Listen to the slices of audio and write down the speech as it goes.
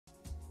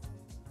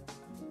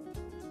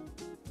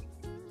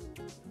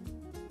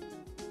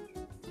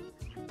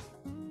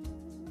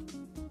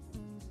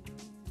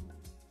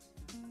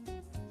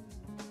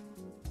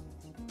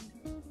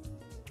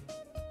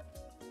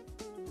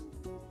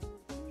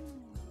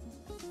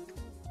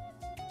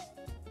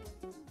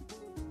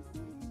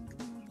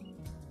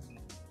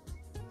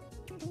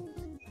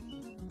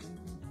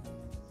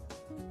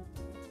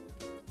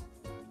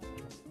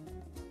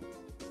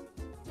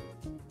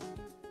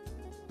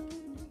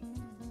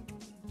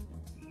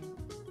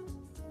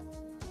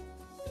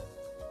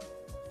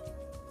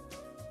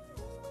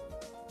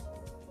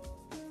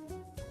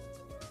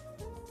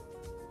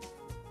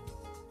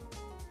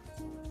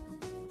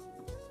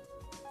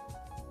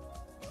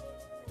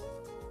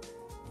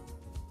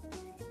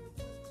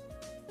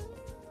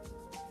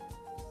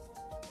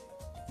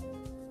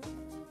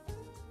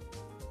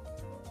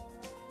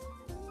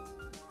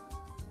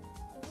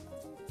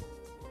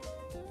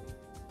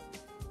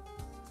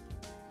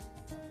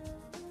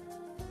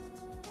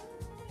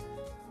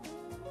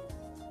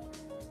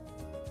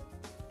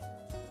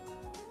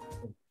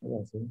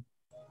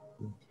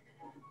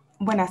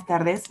Buenas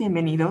tardes,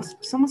 bienvenidos.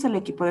 Somos el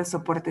equipo de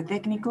soporte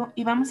técnico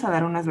y vamos a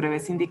dar unas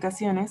breves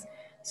indicaciones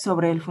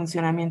sobre el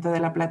funcionamiento de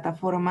la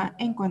plataforma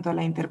en cuanto a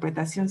la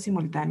interpretación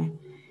simultánea.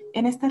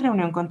 En esta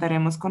reunión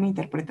contaremos con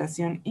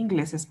interpretación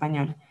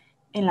inglés-español.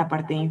 En la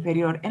parte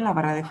inferior, en la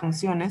barra de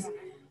funciones,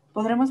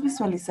 podremos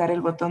visualizar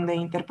el botón de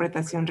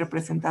interpretación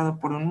representado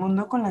por un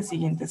mundo con las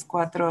siguientes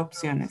 4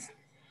 opciones: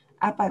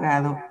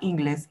 apagado,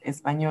 inglés,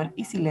 español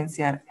y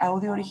silenciar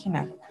audio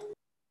original.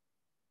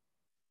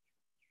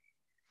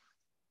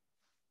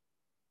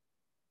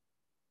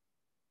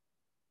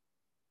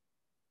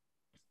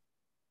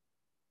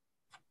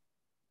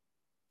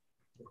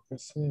 ¿Por qué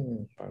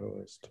se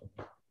paró esto?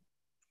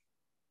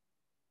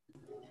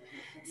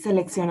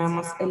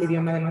 Seleccionamos el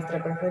idioma de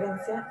nuestra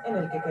preferencia en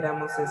el que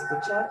queramos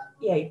escuchar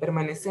y ahí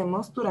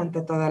permanecemos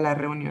durante toda la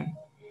reunión.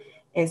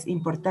 Es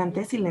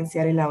importante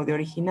silenciar el audio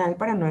original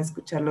para no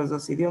escuchar los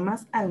dos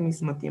idiomas al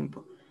mismo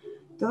tiempo.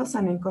 ¿Todos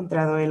han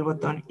encontrado el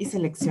botón y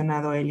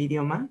seleccionado el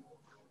idioma?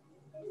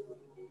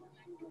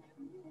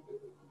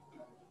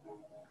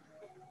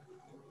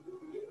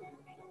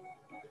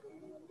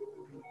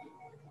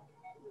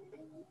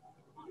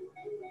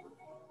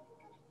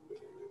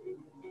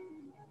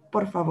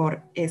 Por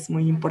favor, es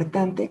muy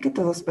importante que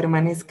todos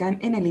permanezcan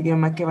en el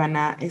idioma que van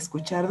a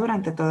escuchar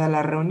durante toda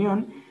la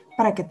reunión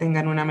para que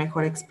tengan una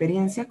mejor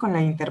experiencia con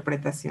la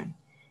interpretación.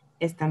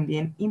 Es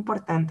también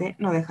importante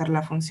no dejar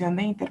la función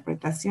de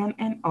interpretación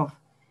en off.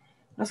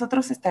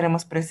 Nosotros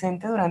estaremos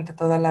presentes durante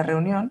toda la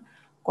reunión.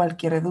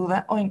 Cualquier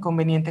duda o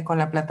inconveniente con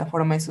la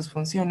plataforma y sus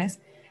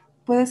funciones,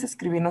 puedes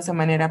escribirnos de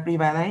manera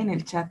privada en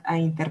el chat a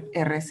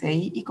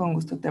InterRCI y con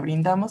gusto te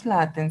brindamos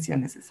la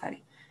atención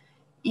necesaria.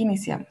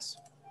 Iniciamos.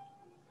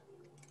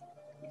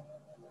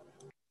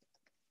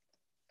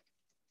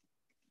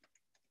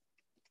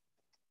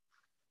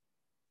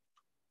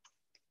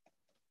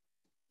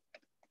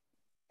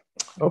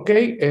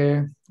 Okay,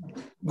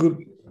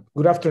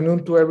 good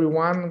afternoon to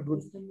everyone.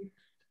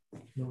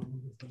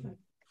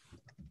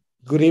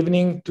 Good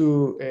evening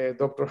to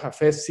Dr.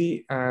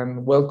 Hafezi,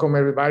 and welcome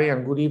everybody,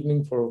 and good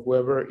evening for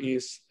whoever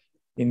is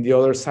in the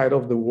other side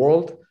of the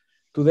world.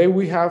 Today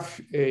we have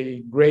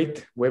a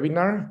great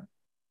webinar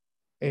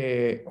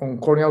on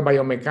corneal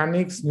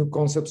biomechanics, new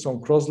concepts on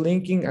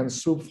cross-linking and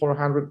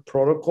Sub-400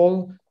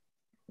 protocol.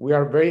 We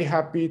are very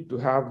happy to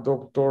have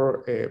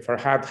Dr.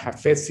 Farhad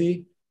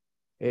Hafezi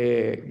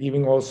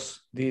giving us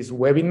this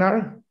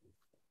webinar.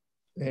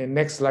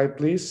 Next slide,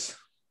 please.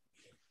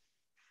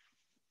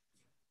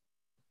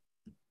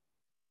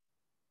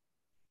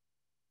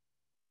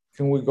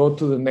 Can we go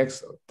to the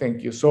next?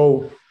 Thank you.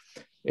 So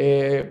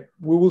we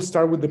will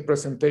start with the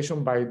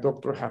presentation by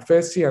Dr.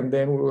 Hafezi, and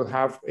then we will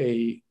have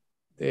a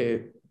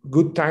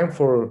good time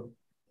for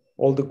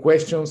all the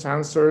questions,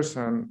 answers,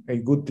 and a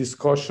good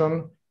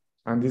discussion.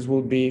 And this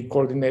will be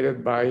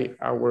coordinated by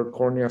our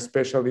cornea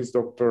specialist,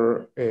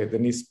 Dr.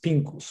 Denise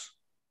Pincus.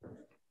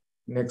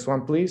 Next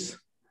one, please.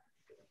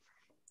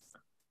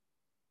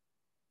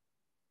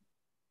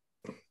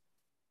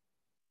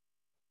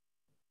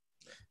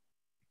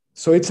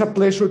 So it's a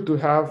pleasure to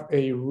have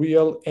a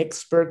real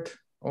expert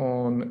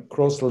on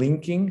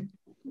cross-linking.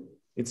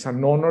 It's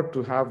an honor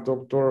to have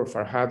Dr.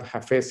 Farhad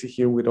Hafezi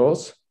here with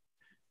us.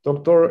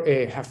 Dr.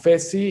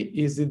 Hafezi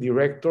is the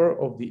director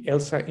of the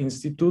ELZA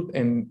Institute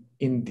in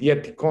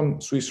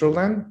Dietikon,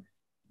 Switzerland.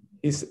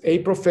 He's a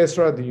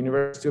professor at the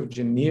University of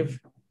Geneva,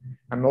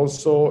 and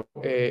also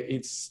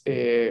it's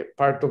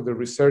part of the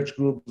research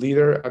group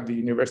leader at the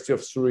University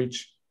of Zurich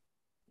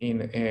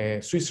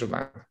in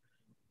Switzerland.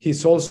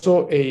 He's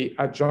also an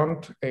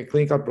adjunct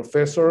clinical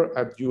professor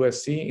at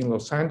USC in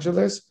Los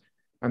Angeles.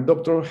 And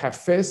Dr.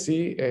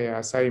 Hafezi,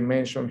 as I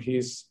mentioned,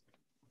 he's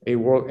a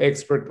world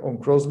expert on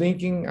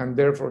cross-linking, and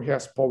therefore he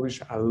has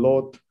published a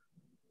lot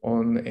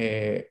on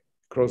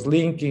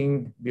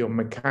cross-linking,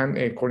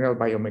 corneal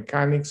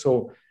biomechanics.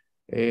 So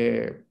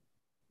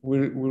we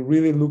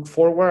really look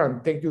forward,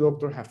 and thank you,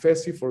 Dr.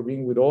 Hafezi, for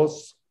being with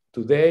us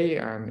today.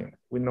 And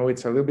we know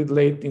it's a little bit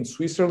late in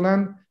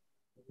Switzerland,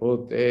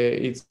 but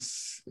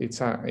it's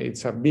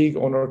a big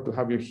honor to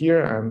have you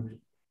here. And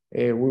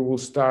we will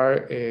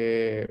start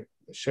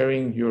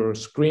sharing your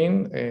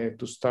screen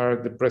to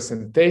start the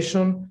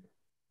presentation.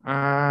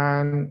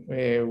 And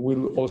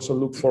we'll also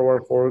look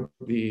forward for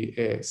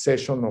the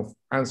session of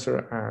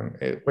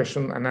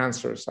question and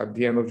answers at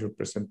the end of your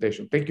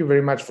presentation. Thank you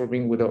very much for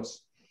being with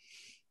us.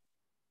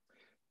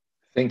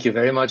 Thank you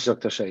very much,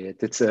 Dr.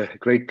 Shayed. It's a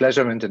great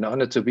pleasure and an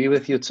honor to be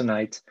with you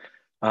tonight.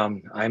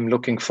 I'm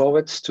looking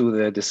forward to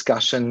the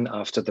discussion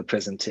after the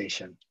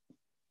presentation.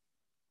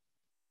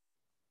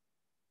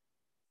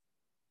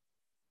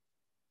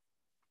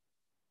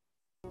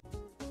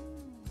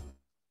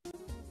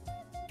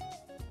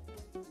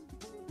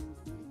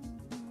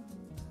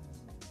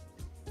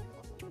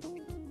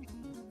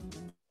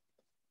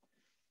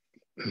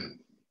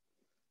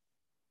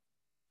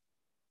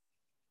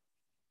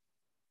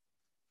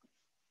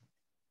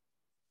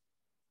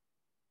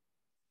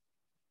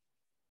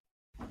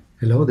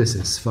 Hello, this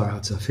is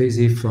Farhad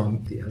Hafezi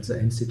from the ELZA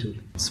Institute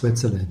in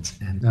Switzerland.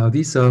 And now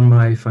these are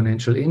my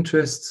financial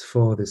interests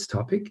for this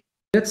topic.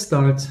 Let's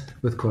start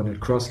with corneal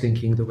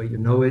cross-linking the way you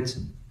know it.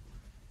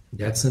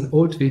 That's an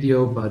old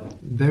video, but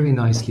very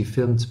nicely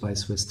filmed by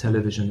Swiss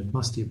television. It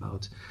must be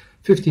about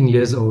 15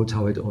 years old,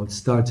 how it all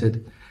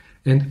started.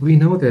 And we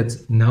know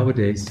that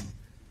nowadays,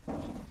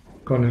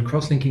 corneal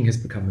cross-linking has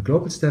become a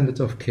global standard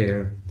of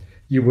care.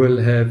 You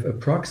will have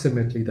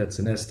approximately, that's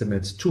an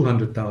estimate,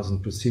 200,000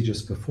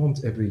 procedures performed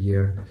every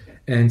year.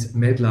 And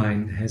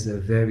Medline has a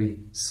very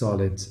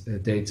solid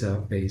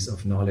database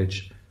of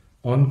knowledge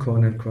on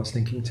corneal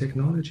cross-linking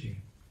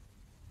technology.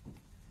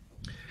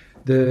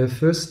 The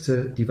first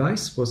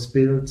device was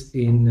built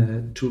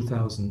in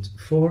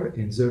 2004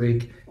 in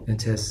Zurich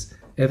and has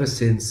ever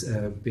since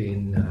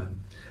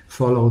been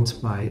followed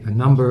by a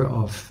number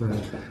of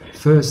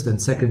first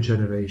and second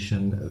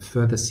generation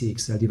further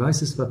CXL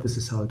devices, but this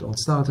is how it all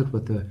started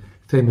with the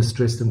famous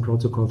Dresden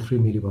protocol, 3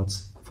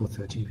 milliwatts for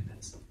 30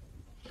 minutes.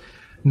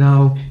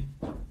 Now,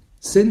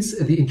 since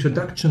the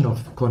introduction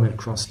of corneal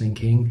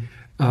cross-linking,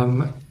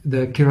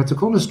 the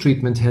keratoconus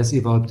treatment has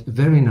evolved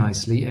very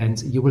nicely,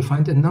 and you will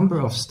find a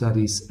number of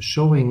studies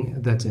showing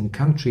that in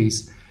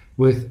countries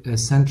with a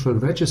central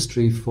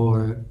registry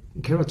for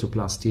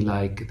keratoplasty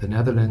like the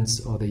Netherlands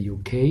or the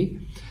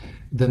UK,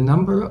 the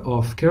number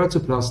of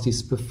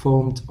keratoplasties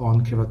performed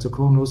on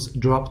keratoconus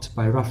dropped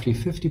by roughly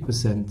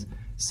 50%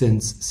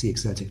 since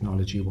CXL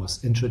technology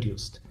was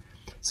introduced.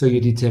 So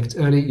you detect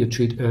early, you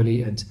treat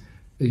early, and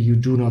you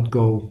do not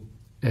go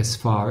as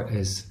far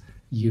as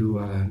you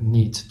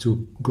need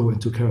to go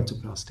into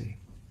keratoplasty.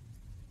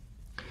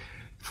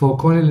 For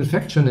corneal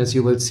infection, as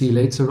you will see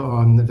later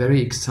on,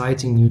 very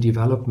exciting new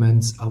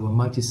developments. Our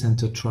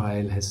multi-center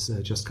trial has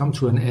just come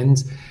to an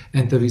end,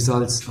 and the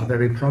results are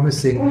very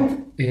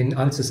promising. In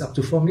ulcers up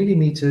to 4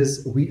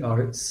 millimeters, we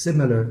are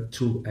similar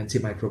to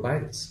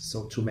antimicrobials,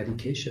 so to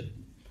medication.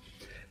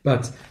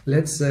 But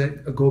let's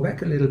go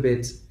back a little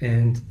bit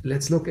and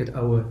let's look at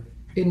our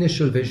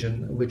initial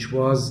vision, which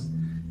was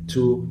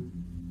to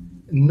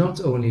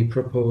not only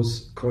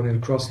propose corneal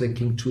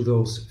cross-linking to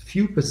those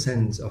few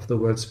percent of the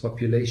world's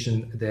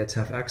population that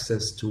have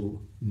access to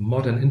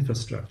modern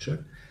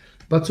infrastructure,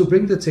 but to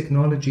bring the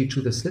technology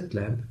to the slit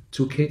lamp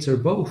to cater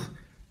both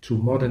to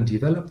modern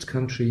developed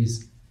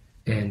countries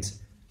and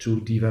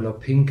to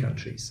developing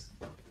countries.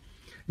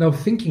 Now,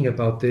 thinking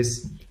about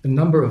this, a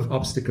number of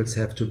obstacles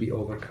have to be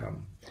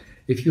overcome.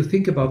 If you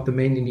think about the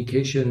main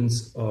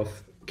indications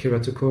of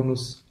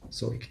keratoconus,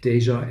 so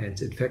ectasia and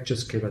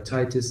infectious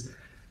keratitis,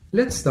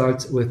 let's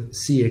start with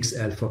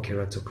CXL for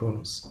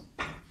keratoconus.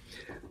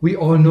 We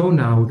all know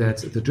now that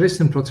the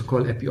Dresden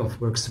protocol epi-off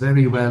works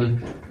very well,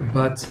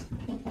 but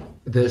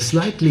the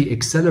slightly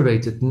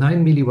accelerated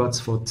 9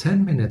 milliwatts for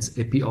 10 minutes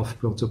epi-off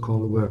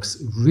protocol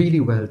works really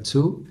well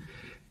too.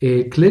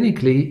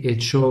 Clinically,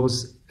 it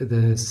shows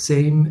the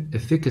same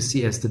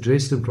efficacy as the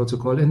Dresden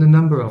protocol in a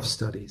number of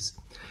studies.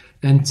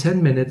 And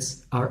 10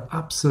 minutes are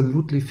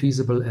absolutely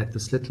feasible at the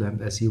slit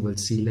lamp, as you will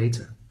see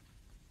later.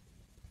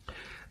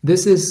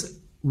 This is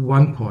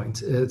one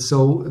point.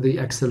 So the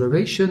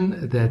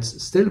acceleration that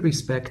still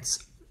respects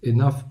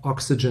enough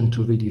oxygen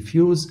to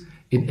rediffuse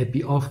in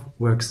epi-off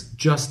works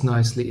just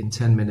nicely in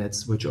 10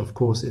 minutes, which of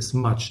course is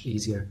much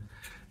easier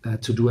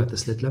to do at the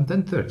slit lamp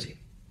than 30.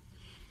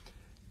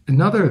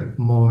 Another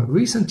more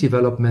recent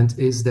development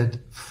is that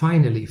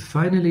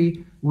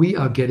finally, we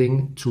are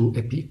getting to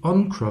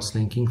epi-on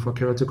cross-linking for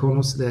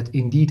keratoconus that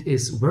indeed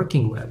is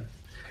working well.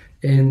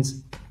 And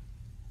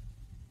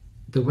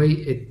the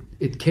way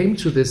it came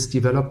to this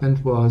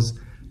development was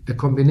a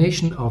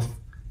combination of,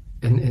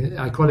 and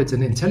I call it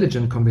an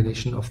intelligent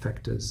combination of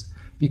factors,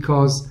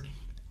 because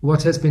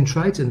what has been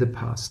tried in the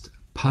past,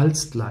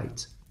 pulsed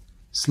light,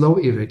 slow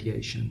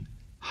irradiation,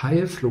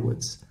 higher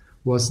fluids,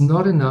 was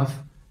not enough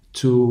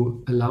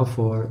to allow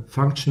for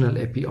functional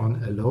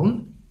epi-on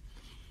alone.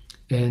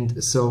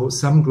 And so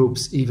some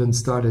groups even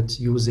started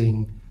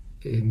using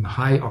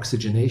high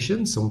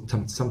oxygenation. So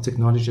some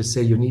technologists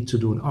say you need to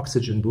do an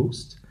oxygen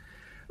boost.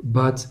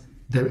 But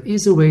there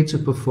is a way to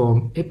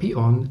perform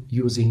epi-on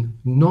using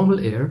normal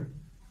air,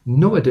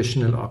 no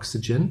additional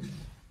oxygen,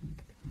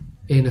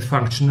 in a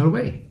functional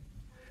way.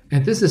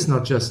 And this is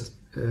not just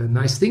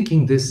nice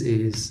thinking, this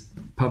is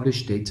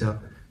published data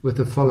with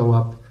a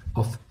follow-up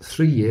of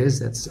 3 years.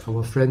 That's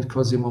our friend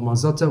Cosimo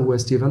Mazzotta, who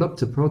has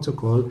developed a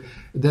protocol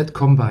that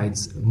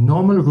combines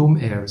normal room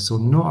air, so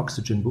no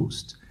oxygen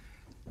boost,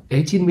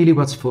 18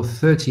 milliwatts for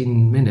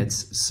 13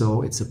 minutes,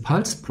 so it's a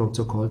pulsed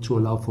protocol to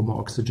allow for more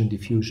oxygen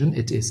diffusion.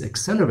 It is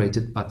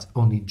accelerated, but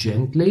only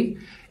gently.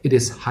 It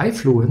is high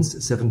fluence,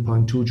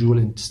 7.2 joule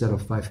instead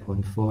of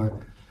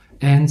 5.4,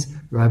 and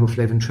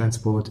riboflavin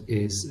transport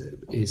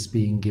is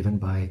being given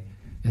by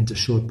and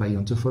assured by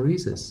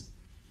iontophoresis.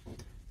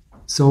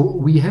 So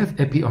we have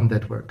epi-on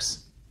that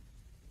works.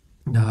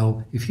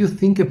 Now, if you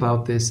think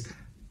about this,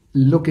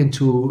 look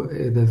into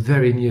the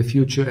very near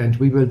future, and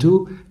we will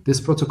do.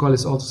 This protocol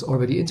is also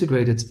already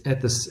integrated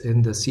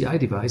in the CI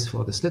device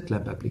for the slit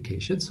lamp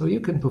application, so you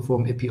can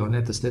perform Epi-on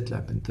at the slit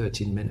lamp in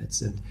 13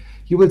 minutes, and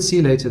you will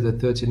see later that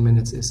 13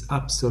 minutes is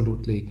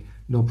absolutely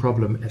no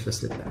problem at the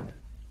slit lamp.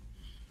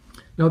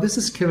 Now this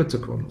is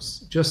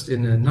keratoconus, just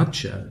in a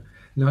nutshell.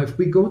 Now if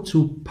we go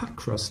to puck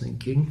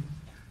cross-linking,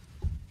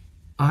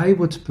 I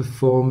would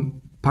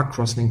perform puck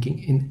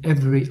cross-linking in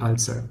every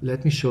ulcer.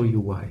 Let me show you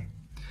why.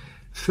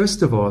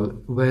 First of all,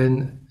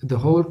 when the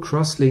whole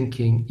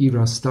cross-linking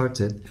era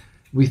started,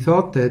 we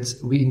thought that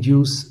we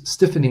induce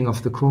stiffening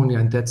of the cornea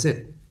and that's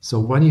it. So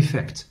one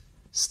effect,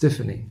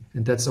 stiffening.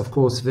 And that's of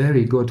course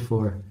very good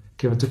for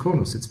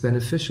keratoconus, it's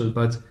beneficial.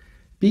 But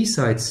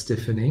besides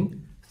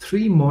stiffening,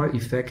 3 more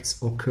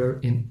effects occur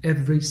in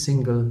every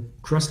single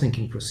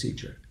cross-linking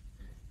procedure.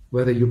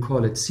 Whether you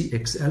call it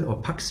CXL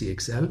or puck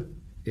CXL,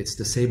 it's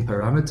the same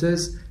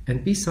parameters.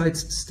 And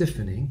besides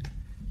stiffening,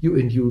 you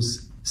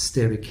induce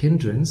steric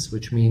hindrance,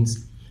 which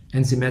means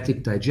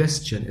enzymatic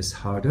digestion is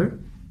harder.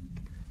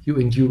 You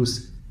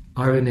induce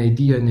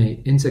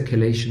RNA-DNA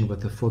intercalation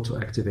with the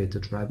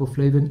photoactivated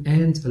riboflavin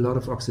and a lot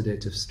of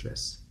oxidative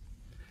stress.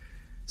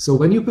 So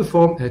when you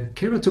perform a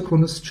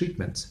keratoconus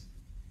treatment,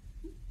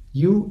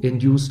 you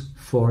induce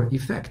 4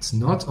 effects,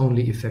 not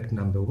only effect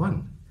number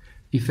 1.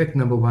 Effect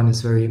number 1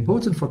 is very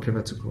important for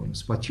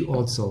keratoconus, but you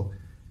also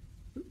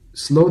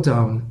slow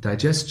down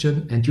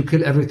digestion and you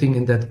kill everything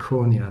in that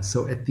cornea.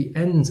 So at the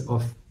end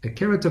of a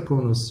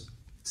keratoconus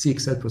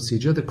CXL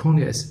procedure, the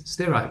cornea is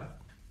sterile.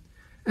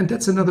 And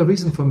that's another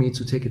reason for me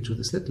to take it to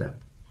the slit lamp.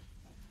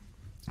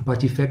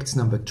 But effects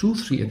number 2,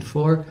 3, and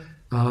 4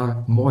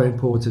 are more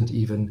important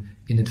even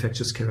in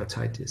infectious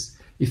keratitis.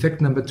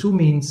 Effect number 2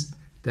 means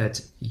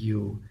that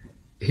you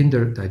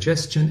hinder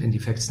digestion, and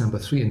effects number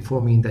 3 and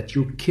 4 mean that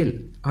you kill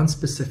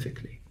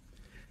unspecifically.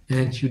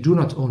 And you do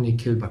not only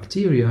kill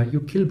bacteria, you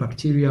kill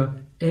bacteria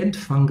and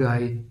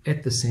fungi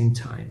at the same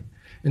time.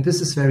 And this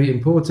is very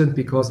important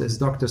because as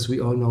doctors we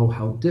all know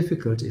how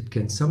difficult it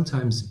can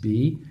sometimes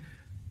be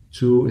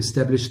to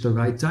establish the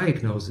right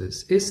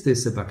diagnosis. Is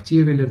this a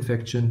bacterial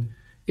infection?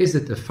 Is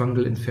it a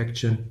fungal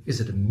infection?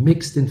 Is it a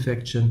mixed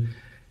infection?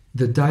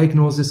 The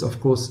diagnosis, of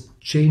course,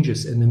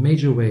 changes in a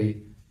major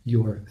way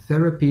your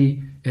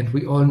therapy, and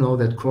we all know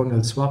that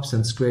corneal swabs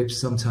and scrapes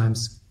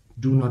sometimes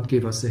do not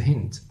give us a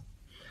hint.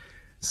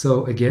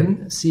 So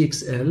again,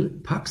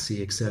 CXL, puck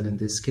CXL in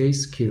this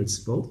case, kills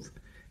both.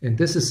 And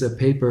this is a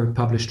paper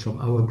published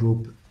from our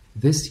group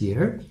this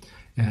year.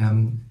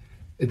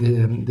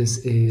 This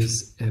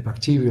is a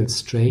bacterial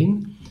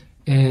strain,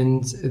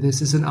 and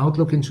this is an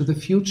outlook into the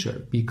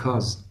future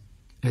because,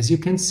 as you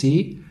can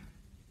see,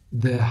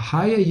 the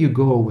higher you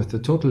go with the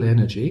total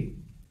energy,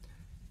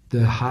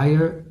 the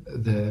higher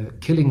the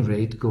killing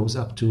rate goes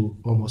up to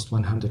almost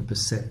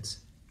 100%.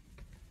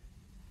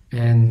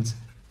 And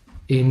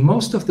in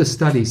most of the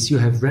studies you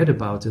have read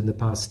about in the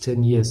past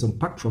 10 years on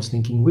puck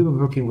cross-linking, we were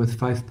working with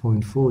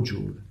 5.4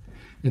 joule.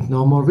 And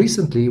now more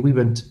recently we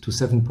went to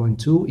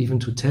 7.2, even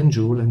to 10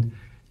 joule, and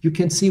you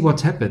can see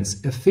what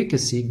happens.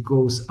 Efficacy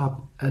goes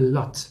up a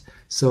lot.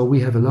 So we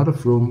have a lot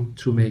of room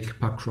to make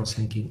puck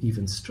cross-linking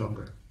even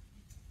stronger.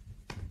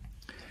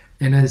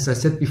 And as I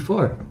said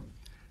before,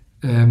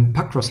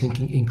 puck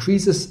cross-linking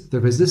increases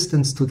the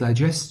resistance to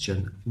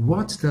digestion.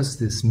 What does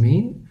this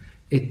mean?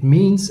 It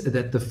means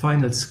that the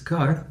final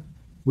scar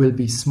will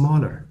be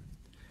smaller.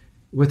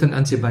 With an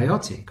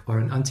antibiotic or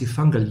an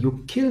antifungal,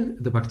 you kill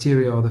the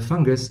bacteria or the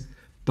fungus,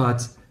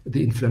 but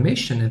the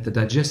inflammation and the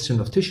digestion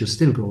of tissue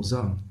still goes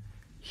on.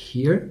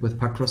 Here, with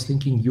puck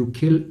cross-linking, you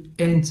kill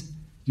and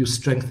you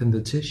strengthen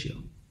the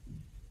tissue.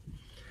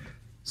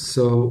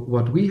 So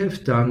what we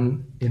have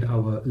done in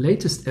our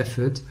latest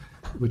effort,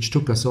 which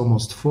took us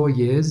almost 4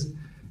 years,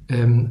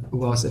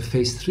 was a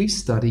phase 3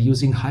 study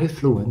using high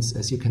fluence,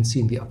 as you can see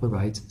in the upper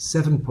right,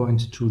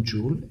 7.2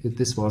 joule.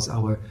 This was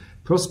our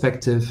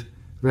prospective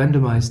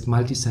randomized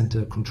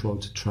multi-center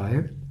controlled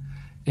trial.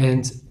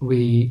 And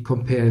we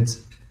compared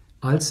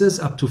ulcers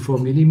up to 4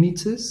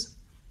 millimeters,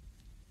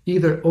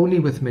 either only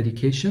with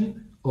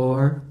medication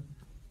or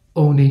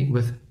only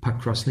with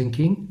puck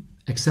cross-linking,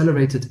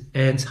 accelerated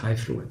and high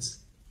fluence.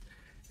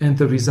 And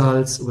the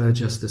results were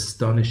just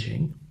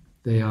astonishing.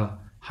 They are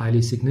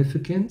highly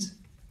significant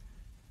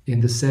in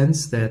the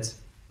sense that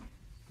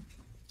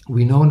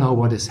we know now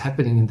what is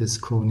happening in this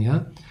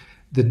cornea.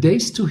 The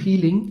days to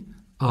healing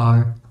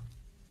are,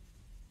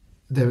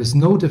 there is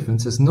no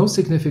difference, there's no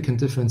significant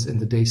difference in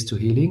the days to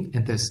healing,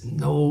 and there's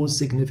no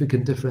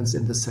significant difference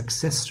in the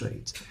success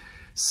rate.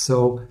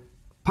 So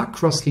puck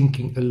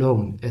cross-linking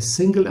alone, a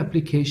single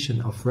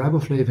application of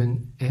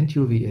riboflavin and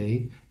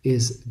UVA,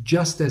 is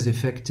just as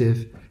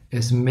effective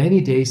as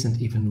many days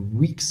and even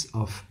weeks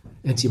of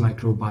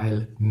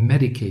antimicrobial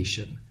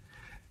medication.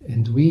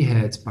 And we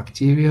had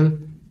bacterial,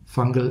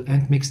 fungal,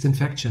 and mixed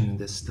infection in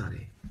this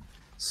study.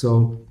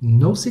 So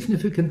no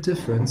significant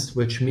difference,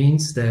 which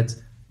means that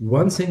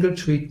one single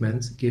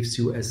treatment gives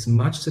you as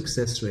much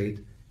success rate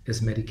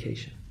as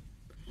medication.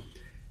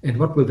 And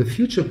what will the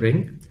future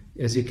bring?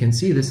 As you can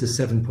see, this is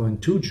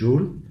 7.2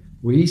 joule.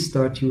 We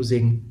start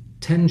using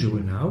 10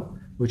 joule now,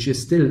 which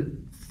is still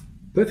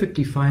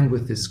perfectly fine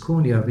with this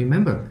cornea.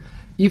 Remember,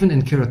 even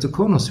in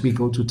keratoconus, we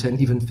go to 10,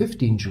 even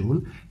 15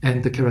 joule,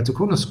 and the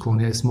keratoconus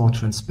cornea is more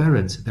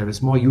transparent. There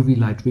is more UV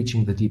light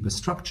reaching the deeper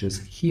structures.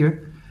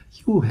 Here,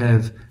 you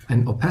have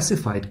an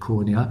opacified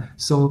cornea,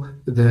 so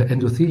the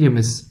endothelium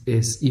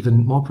is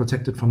even more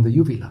protected from the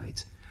UV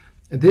light.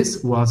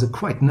 This was a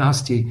quite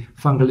nasty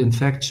fungal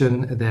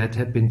infection that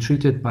had been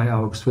treated by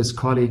our Swiss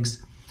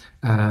colleagues,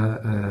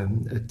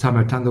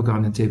 Tamer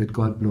Tandogan and David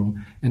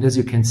Goldblum. And as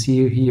you can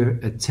see here,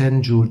 a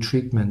 10 joule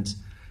treatment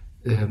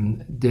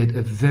did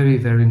a very,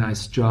 very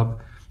nice job.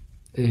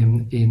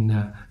 Let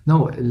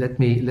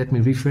me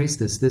rephrase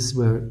this. These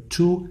were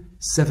two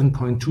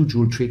 7.2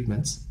 joule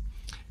treatments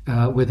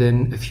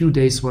within a few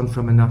days, one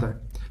from another.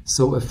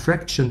 So a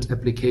fractioned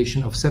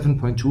application of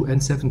 7.2 and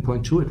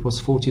 7.2, it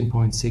was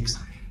 14.6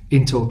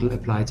 in total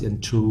applied in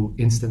 2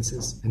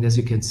 instances. And as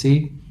you can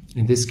see,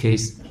 in this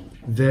case,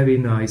 very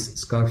nice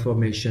scar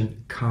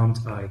formation, calmed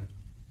eye.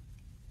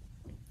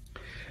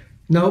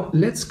 Now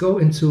let's go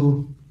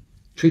into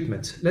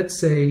treatment. Let's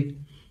say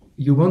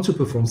you want to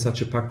perform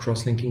such a PAC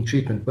cross-linking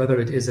treatment, whether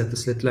it is at the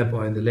slit lamp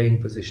or in the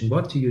laying position.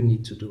 What do you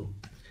need to do?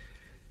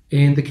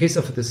 In the case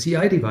of the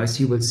CI device,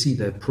 you will see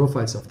the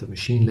profiles of the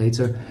machine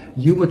later.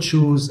 You would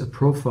choose a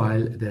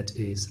profile that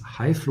is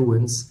high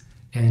fluence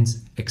and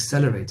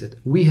accelerated.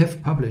 We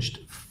have published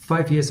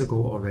 5 years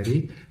ago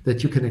already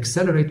that you can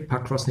accelerate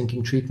PAC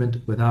cross-linking treatment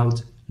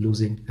without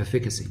losing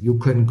efficacy. You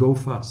can go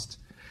fast.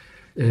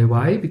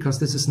 Why? Because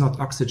this is not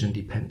oxygen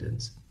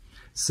dependent.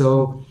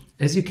 So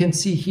as you can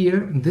see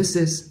here, this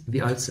is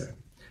the ulcer,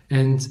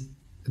 and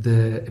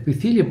the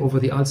epithelium over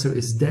the ulcer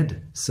is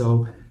dead.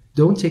 So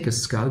don't take a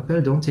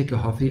scalpel, don't take a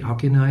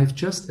hockey knife,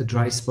 just a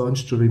dry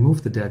sponge to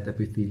remove the dead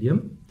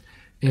epithelium.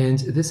 And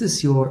this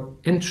is your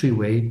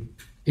entryway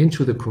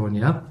into the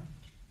cornea.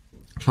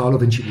 Paolo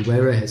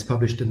Vinciquera has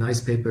published a nice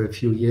paper a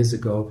few years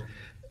ago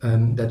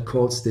that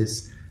calls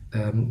this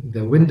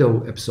the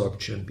window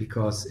absorption,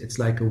 because it's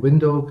like a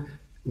window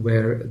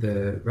where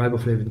the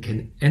riboflavin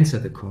can enter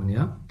the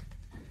cornea.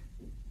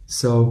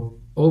 So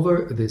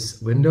over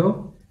this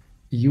window,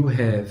 you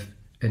have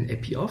an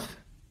epi-off,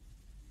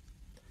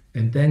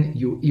 and then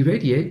you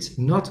irradiate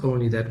not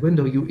only that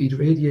window, you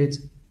irradiate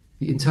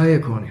the entire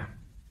cornea.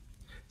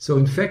 So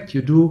in fact,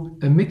 you do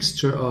a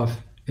mixture of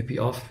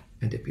epi-off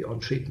and epi-on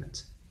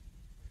treatment.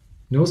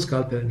 No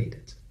scalpel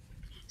needed.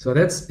 So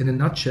that's in a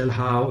nutshell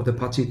how the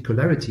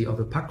particularity of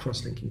a PAC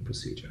cross-linking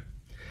procedure.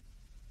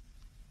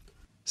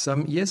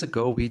 Some years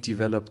ago, we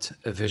developed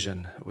a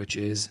vision, which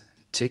is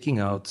taking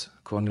out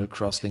corneal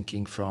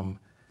cross-linking from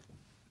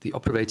the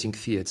operating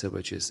theater,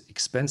 which is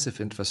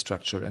expensive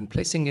infrastructure, and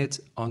placing it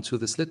onto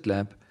the slit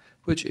lamp,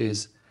 which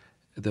is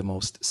the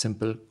most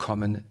simple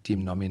common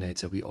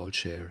denominator we all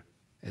share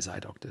as eye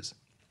doctors.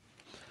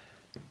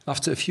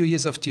 After a few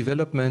years of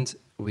development,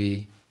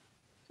 we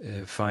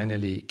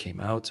finally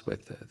came out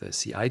with the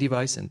CI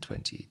device in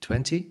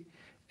 2020.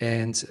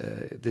 And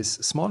this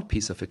small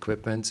piece of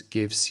equipment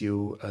gives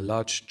you a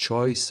large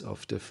choice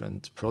of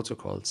different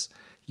protocols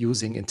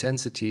using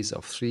intensities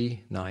of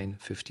 3, 9,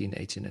 15,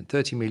 18, and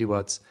 30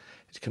 milliwatts.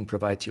 It can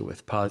provide you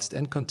with pulsed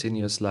and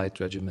continuous light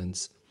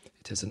regimens.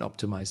 It has an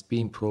optimized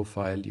beam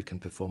profile. You can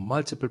perform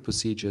multiple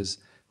procedures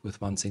with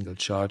one single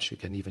charge. You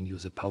can even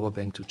use a power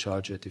bank to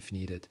charge it if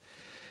needed.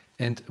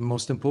 And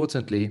most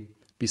importantly,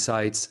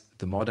 besides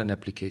the modern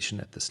application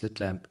at the slit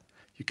lamp,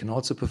 you can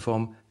also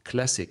perform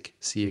classic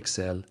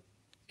CXL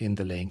in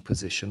the laying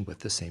position with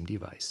the same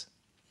device.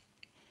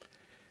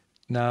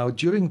 Now,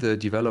 during the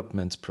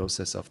development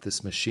process of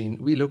this machine,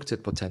 we looked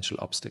at potential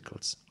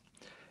obstacles.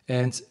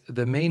 And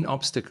the main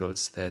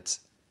obstacles that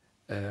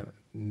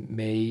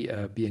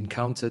may be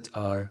encountered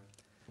are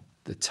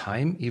the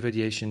time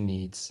irradiation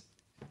needs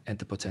and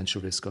the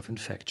potential risk of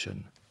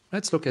infection.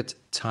 Let's look at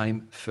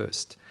time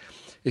first.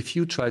 If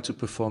you try to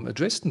perform a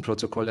Dresden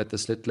protocol at the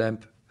slit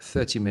lamp,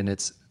 30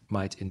 minutes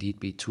might indeed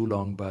be too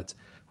long, but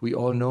we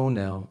all know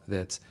now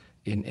that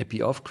in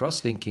epi-off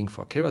cross-linking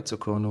for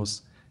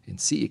keratoconus, in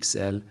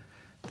CXL,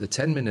 the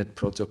 10-minute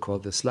protocol,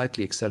 the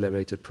slightly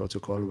accelerated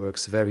protocol,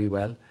 works very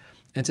well.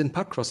 And in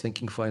PAC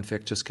cross-linking for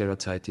infectious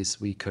keratitis,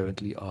 we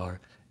currently are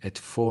at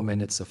 4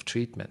 minutes of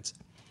treatment.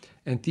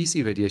 And these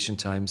irradiation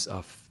times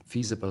are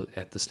feasible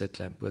at the slit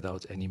lamp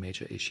without any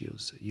major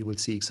issues. You will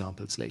see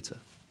examples later.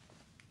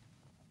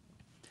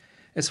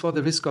 As for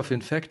the risk of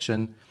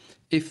infection,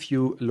 if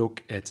you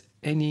look at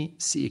any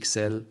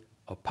CXL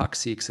or PAC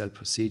CXL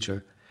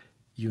procedure,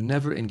 you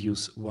never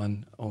induce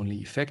one only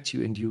effect,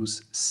 you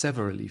induce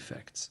several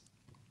effects.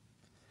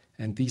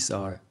 And these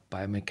are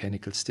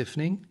biomechanical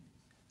stiffening,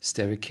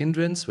 steric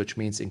hindrance, which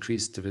means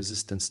increased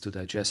resistance to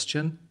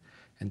digestion,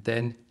 and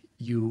then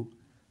you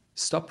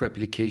stop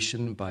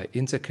replication by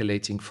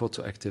intercalating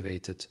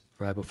photoactivated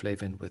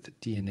riboflavin with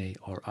DNA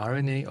or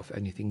RNA of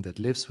anything that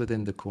lives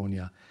within the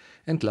cornea.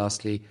 And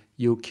lastly,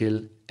 you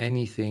kill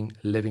anything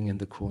living in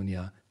the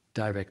cornea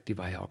directly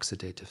via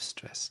oxidative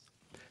stress.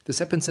 This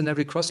happens in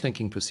every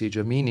cross-linking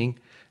procedure, meaning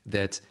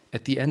that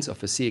at the end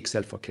of a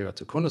CXL for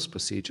keratoconus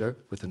procedure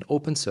with an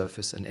open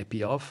surface, an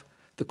epi-off,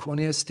 the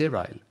cornea is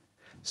sterile.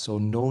 So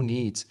no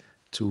need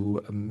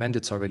to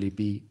mandatorily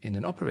be in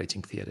an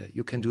operating theater.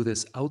 You can do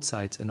this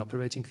outside an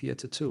operating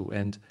theater too.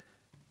 And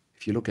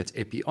if you look at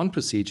epi-on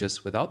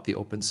procedures without the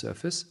open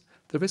surface,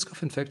 the risk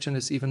of infection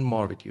is even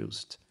more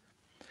reduced.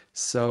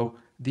 So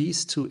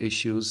these two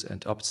issues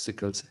and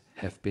obstacles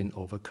have been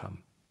overcome.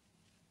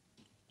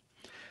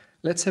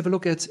 Let's have a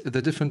look at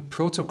the different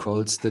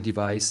protocols the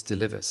device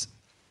delivers.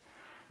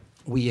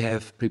 We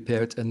have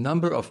prepared a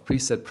number of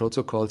preset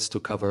protocols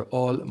to cover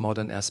all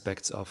modern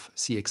aspects of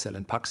CXL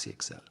and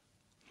PAC-CXL.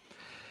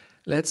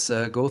 Let's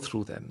go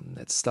through them.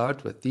 Let's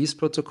start with these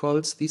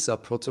protocols. These are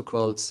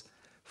protocols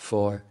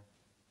for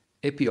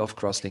epi-off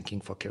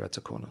cross-linking for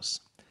keratoconus.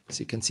 So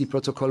you can see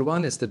protocol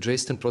 1 is the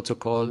Dresden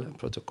protocol.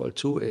 Protocol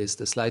 2 is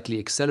the slightly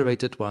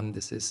accelerated one.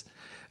 This is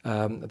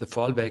the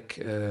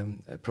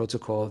fallback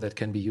protocol that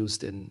can be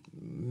used in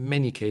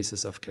many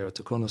cases of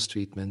keratoconus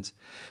treatment.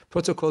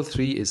 Protocol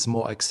 3 is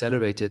more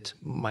accelerated,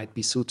 might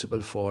be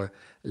suitable for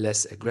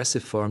less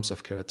aggressive forms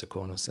of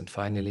keratoconus. And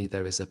finally,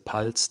 there is a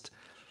pulsed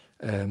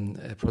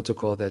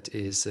protocol that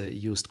is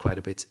used quite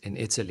a bit in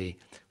Italy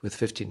with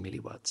 15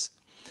 milliwatts.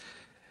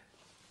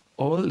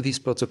 All these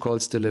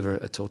protocols deliver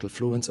a total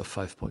fluence of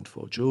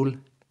 5.4 joule.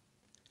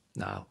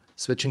 Now,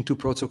 switching to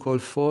protocol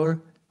 4,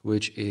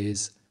 which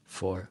is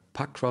for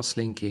PAC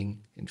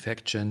cross-linking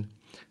infection.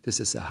 This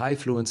is a high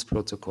fluence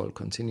protocol,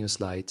 continuous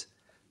light,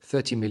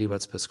 30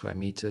 milliwatts per square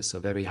meter, so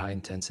very high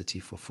intensity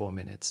for 4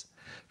 minutes.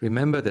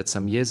 Remember that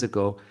some years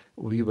ago,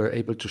 we were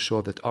able to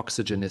show that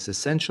oxygen is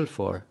essential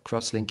for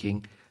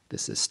cross-linking.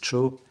 This is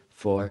true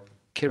for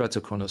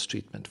keratoconus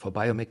treatment, for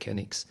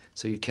biomechanics,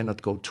 so you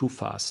cannot go too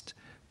fast.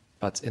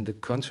 But in the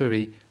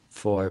contrary,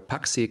 for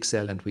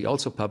PAC-CXL, and we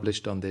also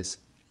published on this,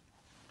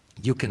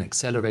 you can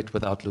accelerate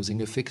without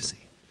losing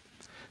efficacy.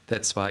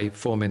 That's why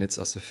 4 minutes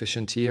are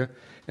sufficient here,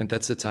 and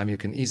that's the time you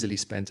can easily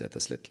spend at the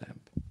slit lamp.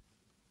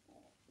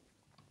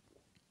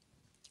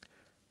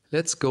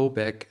 Let's go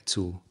back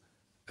to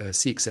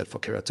CXL for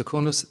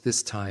keratoconus,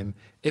 this time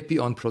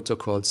epi-on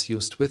protocols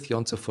used with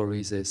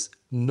iontophoresis,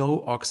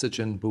 no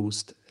oxygen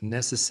boost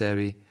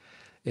necessary.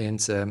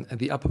 And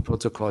the upper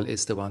protocol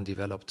is the one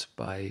developed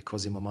by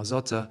Cosimo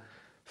Mazzotta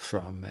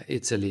from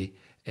Italy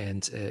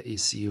and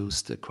is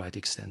used quite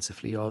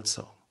extensively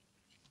also.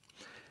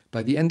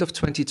 By the end of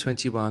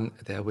 2021,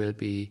 there will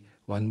be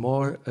one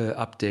more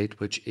update,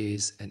 which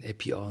is an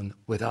epi-on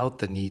without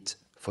the need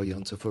for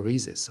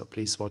iontophoresis. So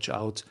please watch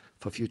out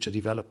for future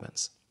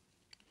developments.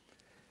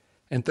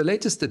 And the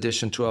latest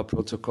addition to our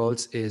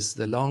protocols is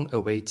the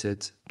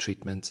long-awaited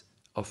treatment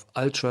of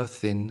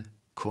ultra-thin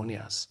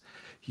corneas.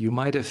 You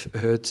might have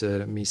heard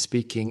me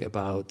speaking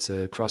about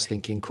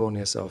cross-linking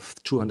corneas of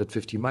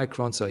 250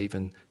 microns or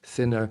even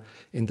thinner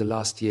in the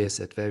last years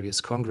at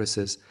various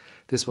congresses.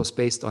 This was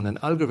based on an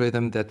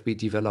algorithm that we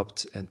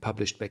developed and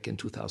published back in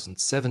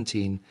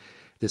 2017.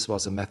 This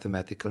was a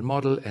mathematical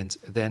model, and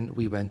then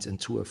we went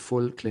into a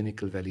full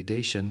clinical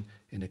validation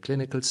in a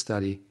clinical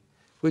study,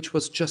 which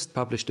was just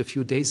published a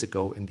few days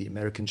ago in the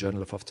American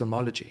Journal of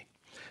Ophthalmology.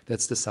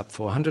 That's the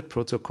Sub-400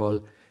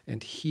 protocol,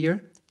 and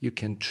here you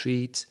can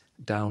treat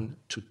down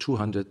to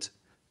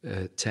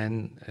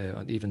 210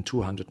 or even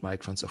 200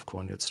 microns of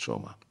corneal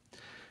stroma.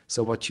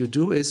 So what you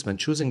do is, when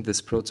choosing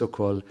this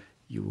protocol,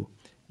 you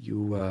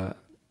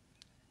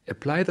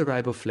apply the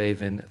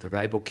riboflavin, the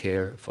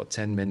RiboCare, for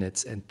 10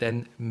 minutes, and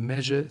then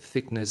measure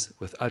thickness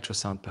with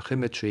ultrasound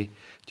pachymetry.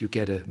 You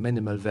get a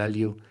minimal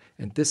value,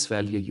 and this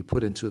value you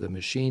put into the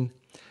machine.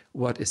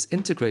 What is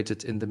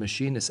integrated in the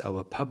machine is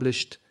our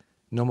published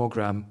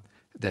nomogram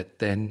that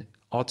then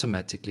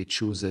automatically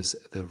chooses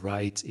the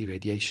right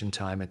irradiation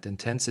time and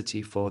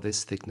intensity for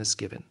this thickness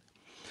given.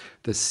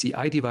 The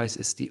CI device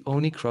is the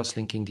only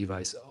cross-linking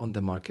device on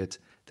the market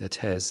that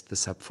has the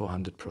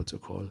Sub-400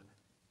 protocol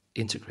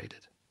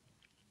integrated.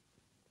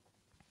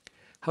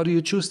 How do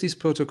you choose these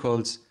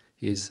protocols?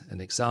 Here's an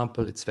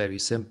example. It's very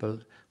simple.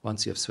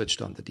 Once you have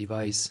switched on the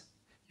device,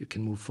 you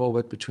can move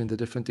forward between the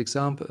different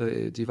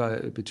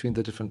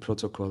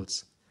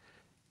protocols.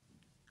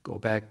 Go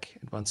back,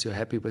 and once you're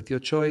happy with your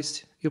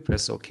choice, you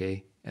press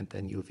OK, and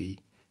then UV,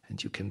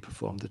 and you can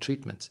perform the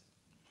treatment.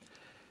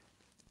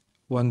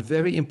 One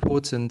very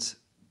important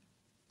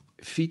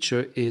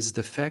feature is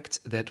the fact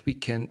that we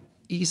can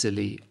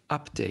easily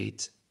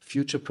update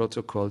future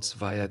protocols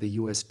via the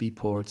USB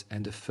port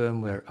and a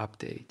firmware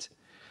update.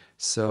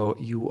 So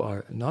you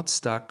are not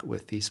stuck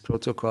with these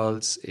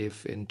protocols.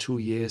 If in 2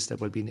 years there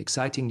will be an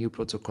exciting new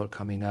protocol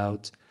coming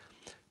out,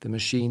 the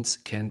machines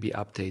can be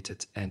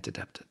updated and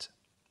adapted.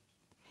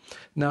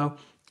 Now,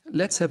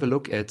 let's have a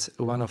look at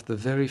one of the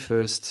very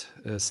first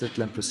slit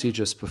lamp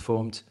procedures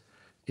performed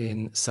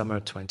in summer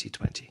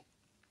 2020.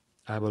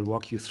 I will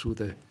walk you through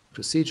the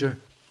procedure.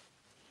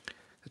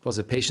 It was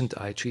a patient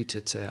I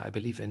treated, I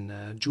believe,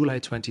 in July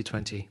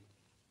 2020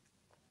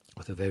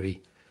 with a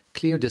very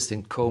clear,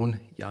 distinct cone,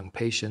 young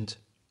patient.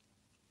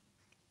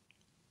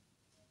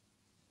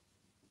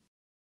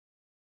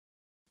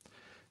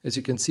 As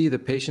you can see, the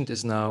patient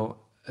is now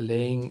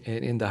laying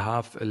in the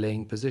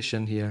half-laying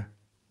position here.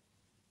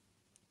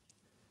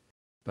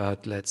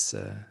 But let's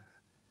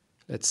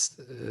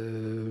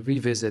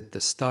revisit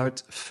the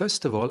start.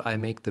 First of all, I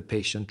make the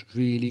patient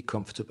really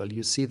comfortable.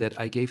 You see that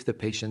I gave the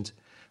patient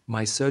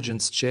my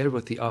surgeon's chair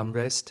with the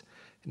armrest,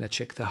 and I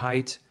check the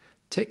height.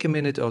 Take a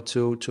minute or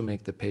two to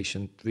make the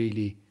patient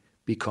really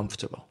be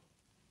comfortable.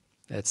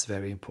 That's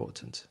very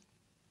important.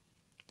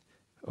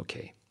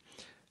 Okay.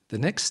 The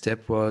next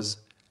step was,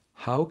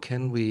 how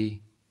can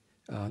we,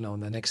 no,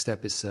 the next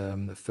step is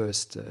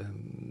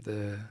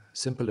the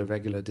simple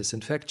irregular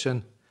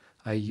disinfection.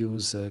 I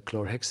use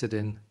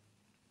chlorhexidine.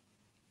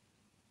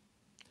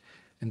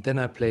 And then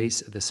I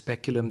place the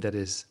speculum that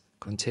is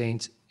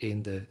contained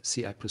in the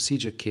CI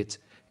procedure kit.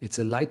 It's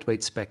a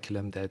lightweight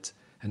speculum that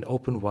an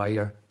open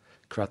wire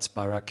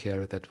Kratz-Barra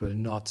that will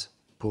not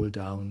pull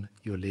down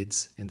your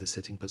lids in the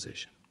sitting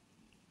position.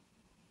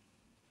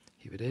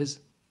 Here it is.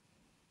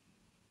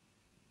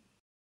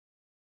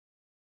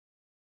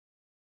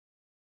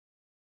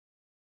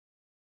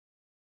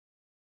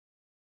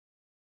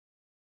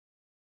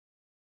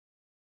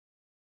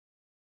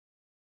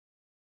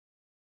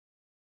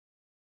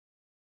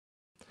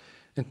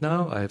 And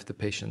now I have the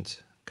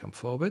patient come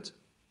forward.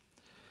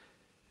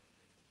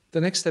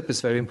 The next step is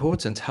very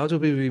important. How do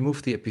we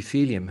remove the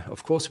epithelium?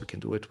 Of course, we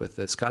can do it with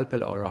a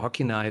scalpel or a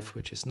hockey knife,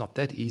 which is not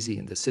that easy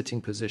in the sitting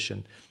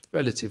position,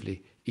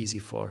 relatively easy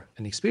for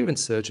an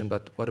experienced surgeon,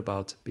 but what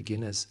about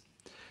beginners?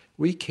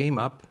 We came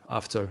up,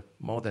 after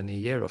more than a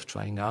year of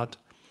trying out,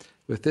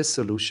 with this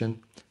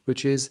solution,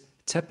 which is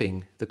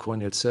tapping the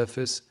corneal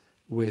surface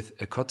with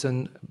a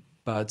cotton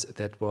bud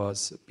that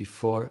was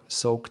before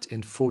soaked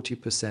in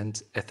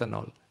 40%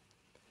 ethanol.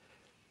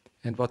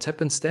 And what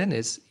happens then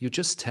is you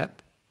just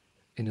tap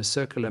in a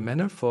circular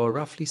manner for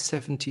roughly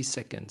 70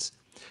 seconds.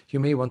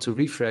 You may want to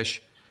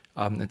refresh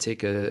and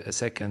take a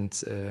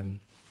second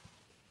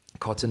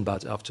cotton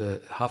bud after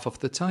half of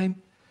the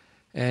time.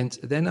 And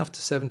then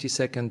after 70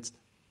 seconds,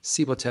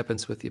 see what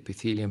happens with the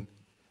epithelium.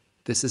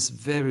 This is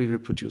very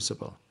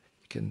reproducible.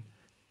 You can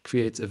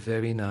create a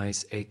very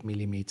nice 8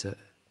 millimeter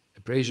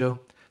abrasio.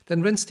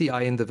 Then rinse the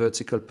eye in the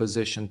vertical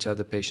position. Tell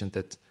the patient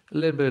that a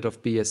little bit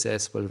of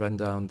BSS will run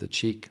down the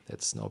cheek.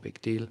 That's no big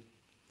deal.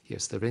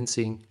 Here's the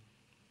rinsing.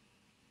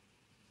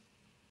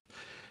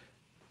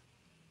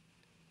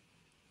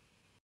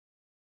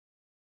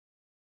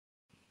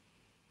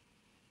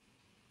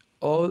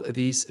 All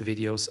these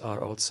videos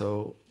are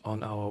also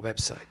on our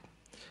website.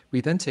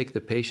 We then take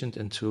the patient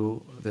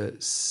into the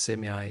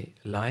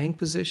semi-lying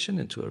position,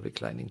 into a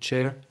reclining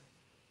chair,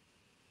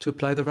 to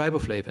apply the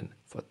riboflavin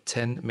for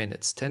 10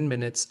 minutes. 10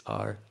 minutes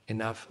are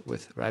enough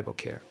with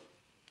RiboCare.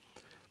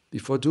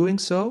 Before doing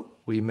so,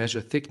 we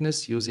measure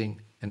thickness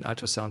using an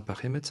ultrasound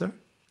pachymeter,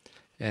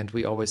 and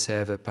we always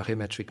have a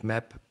pachymetric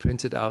map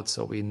printed out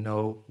so we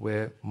know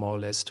where more or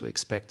less to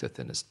expect the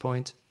thinnest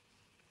point.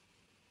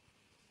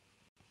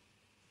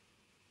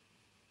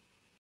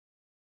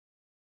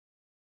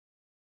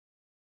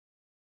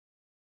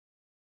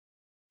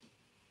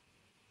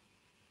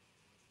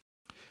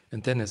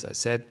 And then, as I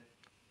said,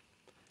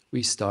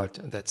 we start,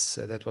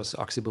 that was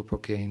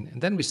oxybuprocaine, and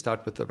then we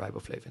start with the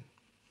riboflavin.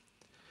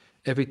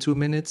 Every 2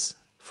 minutes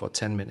for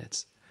 10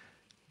 minutes.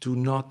 Do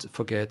not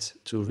forget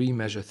to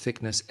remeasure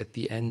thickness at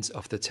the end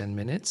of the 10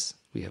 minutes.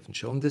 We haven't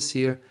shown this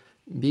here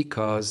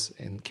because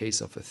in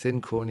case of a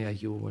thin cornea,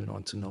 you will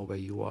want to know where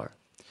you are.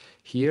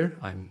 Here,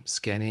 I'm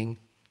scanning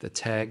the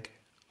tag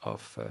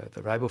of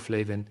the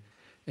riboflavin,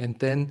 and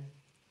then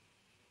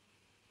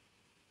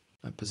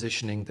I'm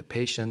positioning the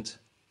patient.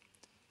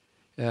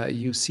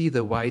 You see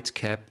the white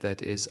cap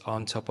that is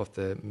on top of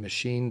the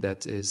machine.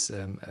 That is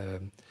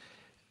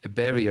a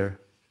barrier,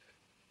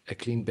 a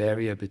clean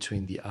barrier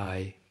between the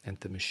eye and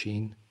the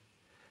machine.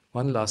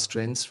 One last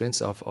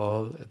rinse off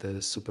all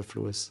the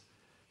superfluous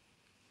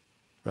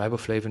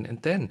riboflavin, and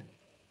then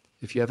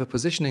if you have a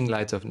positioning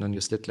light on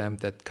your slit lamp,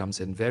 that comes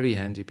in very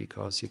handy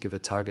because you give a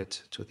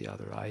target to the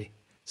other eye,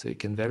 so you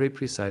can very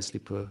precisely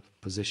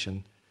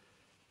position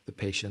the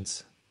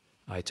patient's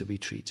eye to be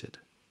treated.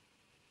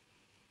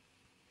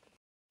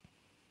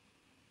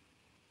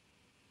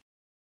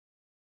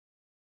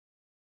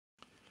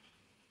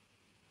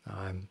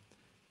 I'm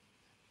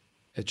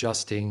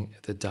adjusting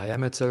the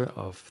diameter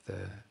of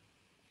the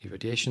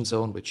irradiation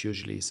zone, which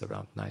usually is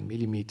around 9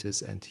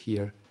 millimeters, and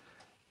here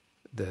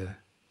the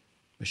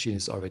machine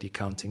is already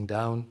counting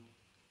down.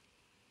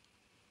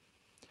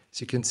 As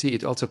you can see,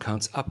 it also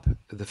counts up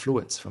the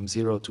fluids from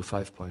 0 to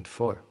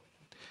 5.4.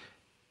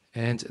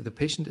 And the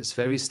patient is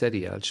very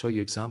steady. I'll show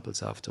you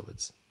examples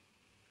afterwards.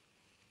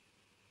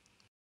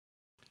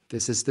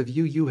 This is the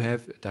view you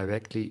have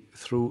directly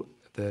through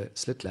the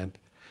slit lamp.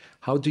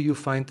 How do you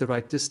find the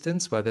right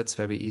distance? Well, that's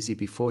very easy.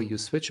 Before you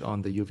switch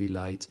on the UV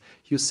light,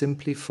 you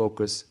simply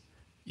focus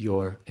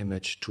your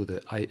image to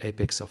the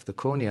apex of the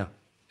cornea,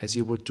 as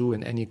you would do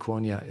in any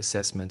cornea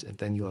assessment, and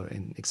then you are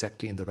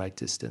exactly in the right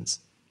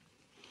distance.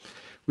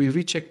 We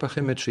recheck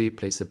pachymetry,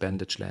 place a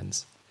bandage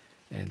lens,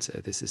 and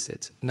this is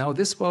it. Now,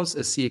 this was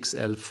a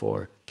CXL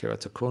for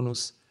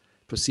keratoconus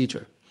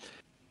procedure.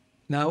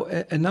 Now,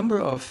 a number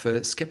of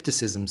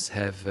skepticisms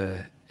have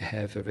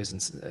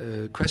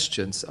arisen,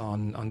 questions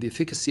on the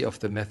efficacy of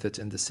the method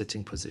in the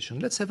sitting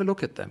position. Let's have a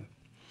look at them.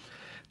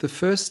 The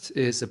first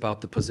is about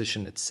the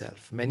position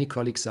itself. Many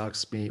colleagues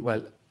ask me,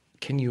 well,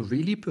 can you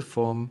really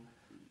perform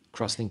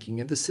cross-linking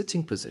in the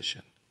sitting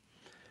position?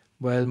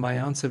 Well, my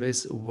answer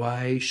is,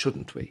 why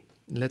shouldn't we?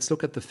 Let's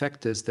look at the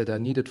factors that are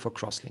needed for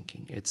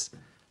cross-linking. It's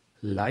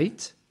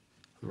light,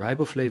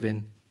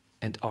 riboflavin,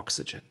 and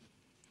oxygen.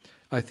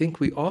 I think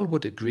we all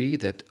would agree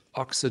that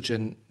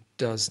oxygen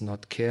does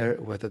not care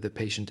whether the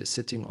patient is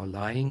sitting or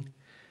lying,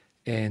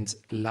 and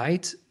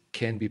light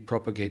can be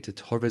propagated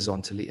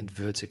horizontally and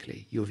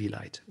vertically, UV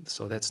light,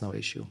 so that's no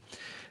issue.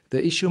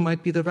 The issue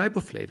might be the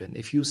riboflavin.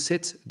 If you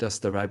sit, does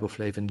the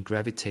riboflavin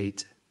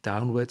gravitate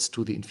downwards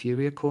to the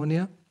inferior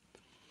cornea?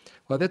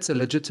 Well, that's a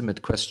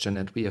legitimate question,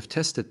 and we have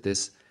tested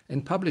this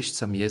and published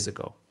some years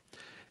ago.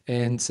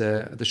 And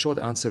the short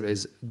answer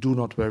is, do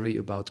not worry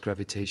about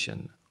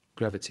gravity.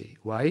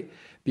 Why?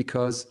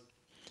 Because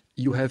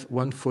you have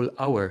 1 full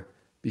hour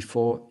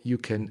before you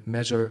can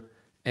measure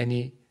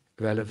any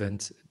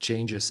relevant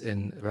changes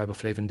in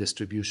riboflavin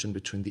distribution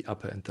between the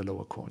upper and the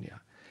lower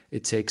cornea.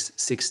 It takes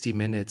 60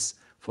 minutes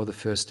for the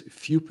first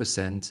few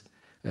percent,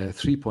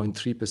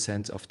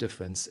 3.3% of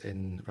difference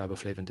in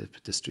riboflavin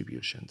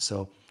distribution.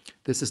 So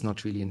this is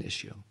not really an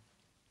issue.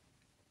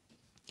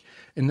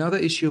 Another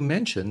issue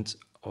mentioned,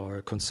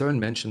 or concern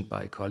mentioned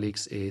by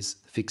colleagues, is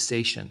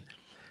fixation.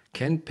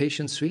 Can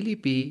patients really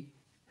be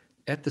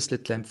at the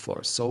slit lamp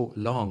for so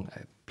long?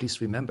 Please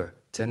remember,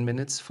 10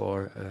 minutes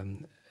for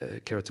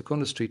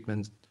keratoconus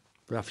treatment,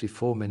 roughly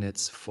 4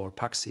 minutes for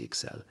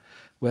CXL.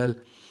 Well,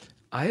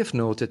 I have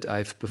noted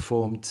I've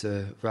performed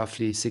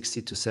roughly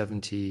 60 to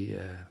 70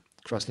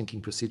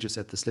 cross-linking procedures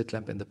at the slit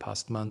lamp in the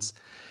past months,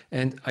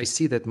 and I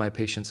see that my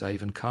patients are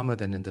even calmer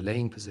than in the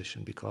laying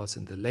position, because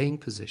in the laying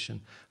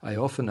position I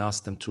often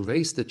ask them to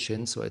raise the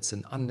chin, so it's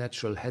an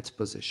unnatural head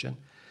position,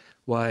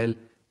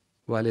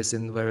 whereas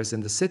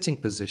in the sitting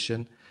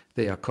position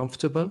they are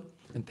comfortable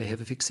and they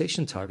have a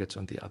fixation target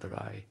on the other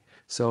eye.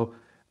 So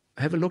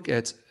have a look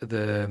at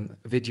the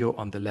video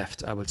on the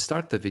left. I will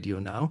start the video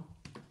now.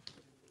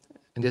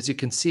 And as you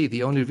can see,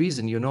 the only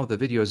reason you know the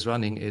video is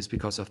running is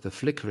because of the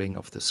flickering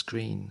of the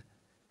screen.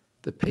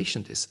 The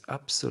patient is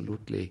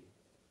absolutely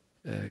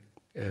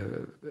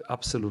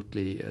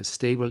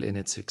stable in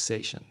its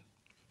fixation.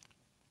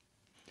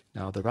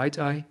 Now the right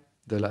eye,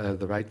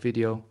 the right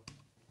video,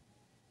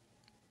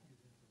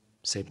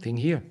 same thing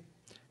here.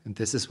 And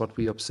this is what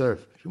we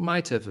observe. You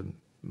might have a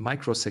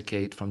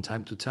microsaccade from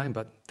time to time,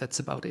 but that's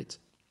about it.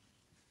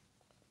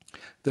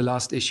 The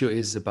last issue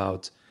is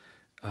about,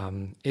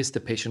 is the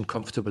patient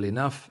comfortable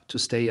enough to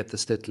stay at the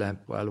slit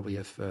lamp? Well, we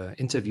have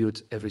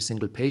interviewed every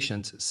single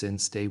patient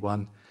since day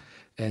one,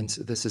 and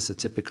this is a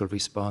typical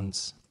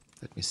response.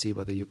 Let me see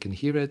whether you can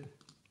hear it.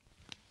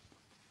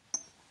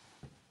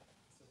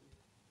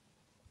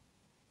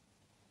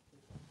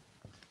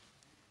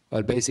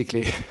 Well,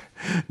 basically,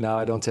 now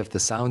I don't have the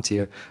sound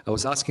here. I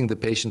was asking the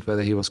patient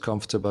whether he was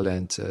comfortable,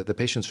 and the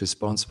patient's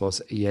response was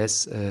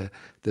yes.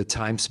 The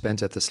time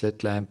spent at the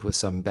slit lamp with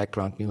some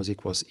background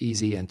music was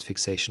easy, and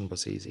fixation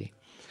was easy.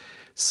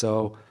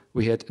 So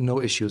we had no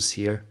issues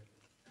here.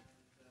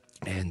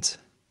 And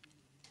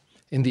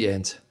in the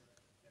end,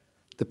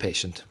 the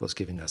patient was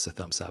giving us a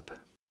thumbs up.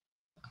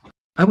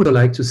 I would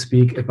like to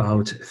speak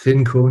about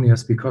thin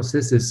corneas, because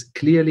this is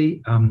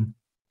clearly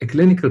a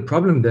clinical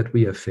problem that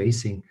we are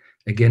facing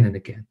again and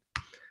again.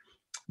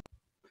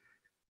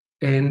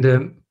 And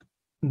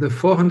the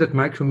 400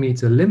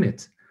 micrometer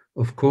limit,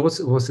 of course,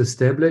 was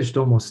established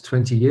almost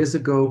 20 years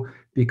ago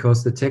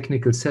because the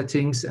technical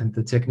settings and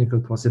the technical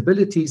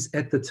possibilities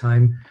at the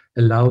time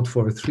allowed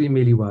for a 3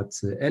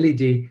 milliwatt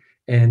LED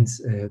and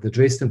the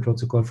Dresden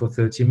protocol for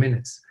 30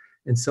 minutes.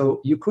 And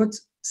so you could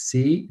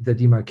see the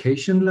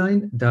demarcation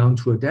line down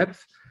to a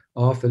depth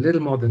of a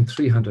little more than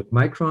 300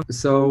 microns.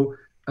 So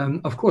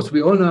of course,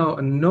 we all now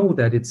know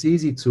that it's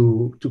easy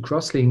to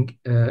cross-link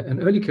an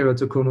early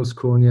keratoconus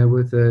cornea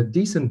with a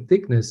decent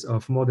thickness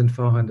of more than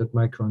 400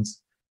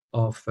 microns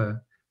of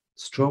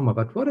stroma.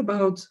 But what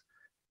about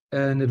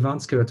an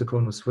advanced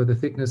keratoconus with a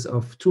thickness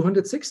of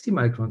 260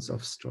 microns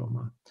of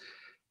stroma?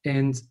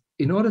 And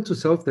in order to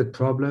solve that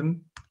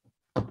problem,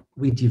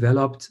 we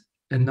developed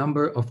a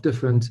number of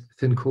different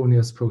thin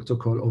corneas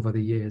protocol over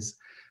the years.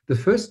 The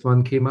first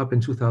one came up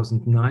in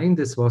 2009.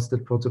 This was the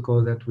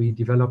protocol that we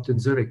developed in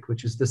Zurich,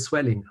 which is the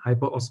swelling,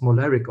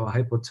 hypoosmolaric or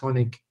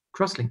hypotonic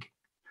crosslinking.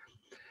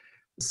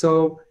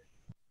 So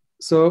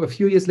a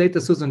few years later,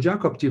 Susan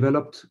Jacob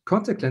developed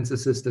contact lens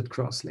assisted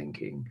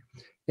crosslinking.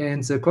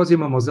 And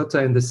Cosimo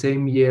Mozzotta in the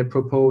same year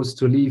proposed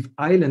to leave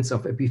islands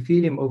of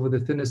epithelium over the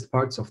thinnest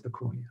parts of the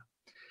cornea.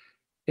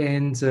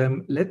 And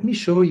let me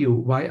show you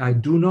why I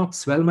do not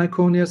swell my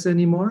corneas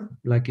anymore,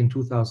 like in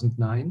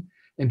 2009.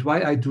 And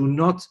why I do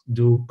not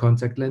do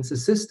contact lens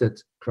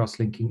assisted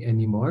cross-linking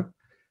anymore,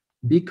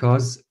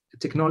 because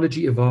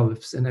technology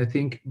evolves. And I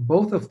think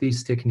both of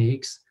these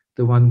techniques,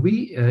 the one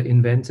we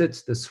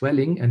invented, the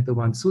swelling, and the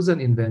one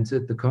Susan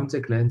invented, the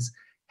contact lens,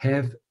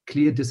 have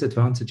clear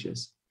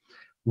disadvantages.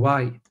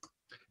 Why?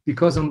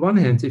 Because on one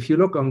hand, if you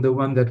look on the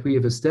one that we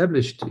have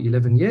established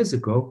 11 years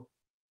ago,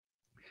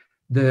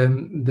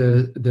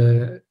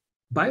 the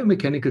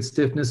biomechanical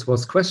stiffness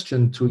was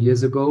questioned 2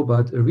 years ago,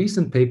 but a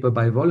recent paper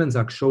by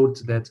Wollensack showed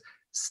that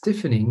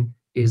stiffening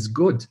is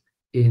good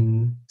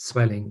in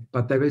swelling.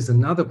 But there is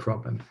another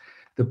problem.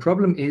 The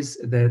problem is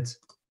that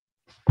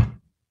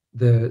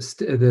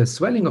the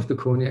swelling of the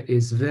cornea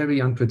is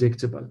very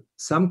unpredictable.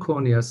 Some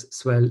corneas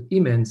swell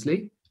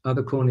immensely,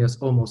 other corneas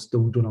almost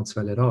do not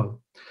swell at all.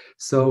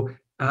 So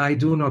I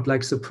do not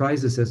like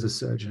surprises as a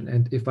surgeon.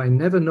 And if I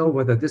never know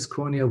whether this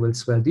cornea will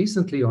swell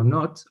decently or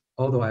not,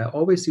 although I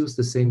always use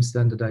the same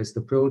standardized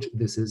approach,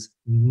 this is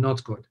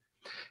not good.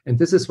 And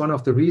this is one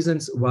of the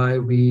reasons why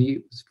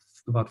we,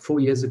 about 4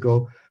 years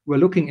ago, were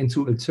looking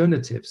into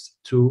alternatives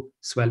to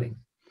swelling.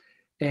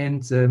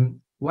 And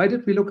why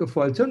did we look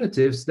for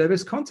alternatives? There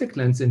is contact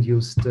lens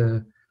induced,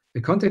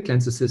 contact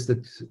lens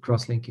assisted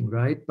cross-linking,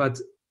 right? But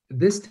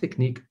this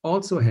technique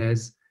also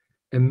has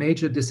a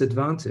major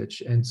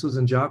disadvantage, and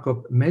Susan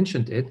Jacob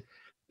mentioned it.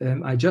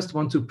 I just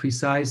want to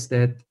precise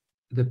that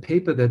the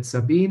paper that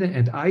Sabine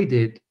and I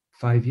did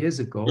 5 years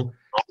ago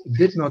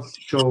did not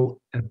show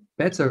a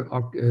better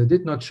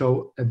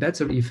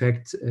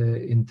effect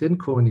in thin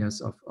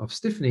corneas of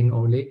stiffening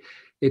only.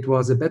 It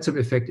was a better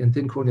effect in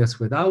thin corneas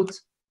without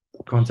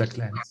contact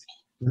lens.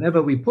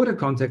 Whenever we put a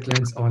contact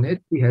lens on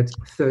it, we had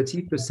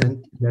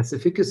 30% less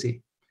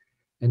efficacy.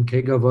 And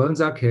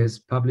Wollensack has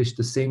published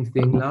the same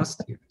thing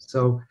last year.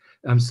 So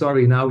I'm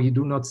sorry, now you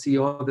do not see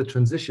all the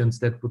transitions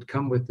that would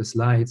come with the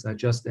slides. I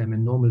just am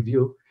in normal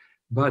view.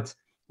 But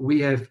we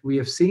have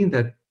seen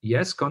that,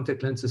 yes,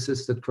 contact lens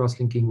assisted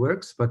cross-linking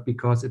works, but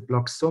because it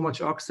blocks so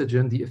much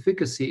oxygen, the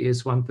efficacy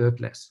is 1/3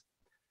 less.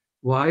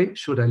 Why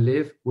should I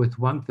live with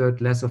 1/3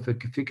 less of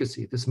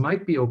efficacy? This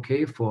might be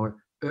okay for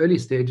early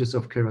stages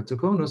of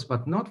keratoconus,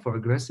 but not for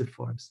aggressive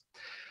forms.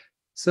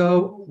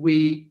 So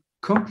we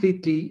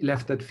completely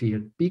left that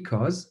field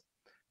because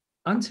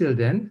until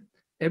then,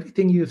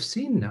 everything you've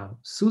seen now,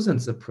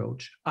 Susan's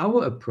approach,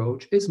 our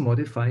approach is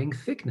modifying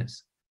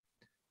thickness.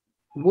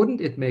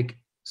 Wouldn't it make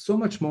so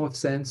much more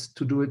sense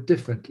to do it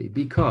differently?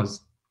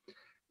 Because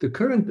the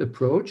current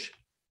approach,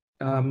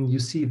 you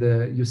see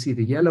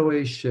the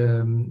yellowish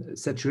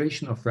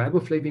saturation of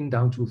riboflavin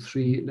down to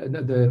 3.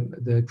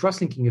 The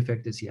cross-linking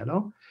effect is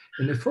yellow.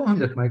 In the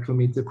 400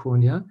 micrometer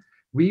cornea,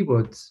 we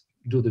would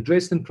do the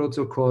Dresden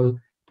protocol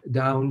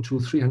down to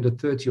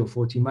 330 or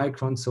 40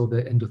 microns, so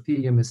the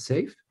endothelium is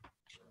safe.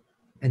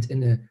 And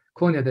in a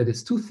cornea that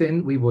is too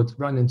thin, we would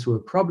run into a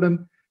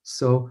problem.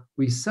 So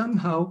we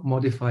somehow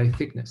modify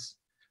thickness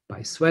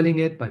by swelling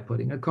it, by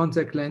putting a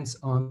contact lens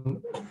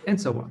on,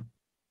 and so on.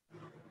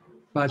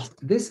 But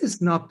this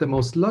is not the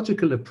most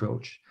logical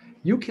approach.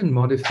 You can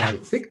modify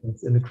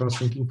thickness in a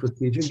cross-linking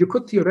procedure. You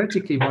could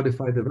theoretically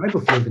modify the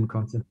riboflavin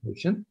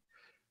concentration,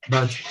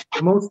 but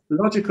the most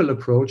logical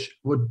approach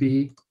would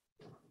be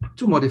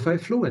to modify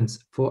fluence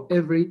for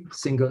every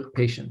single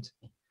patient.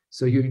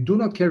 So you do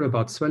not care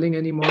about swelling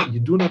anymore. You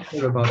do not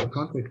care about the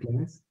contact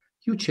lens.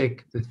 You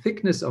check the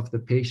thickness of the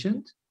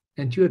patient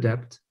and you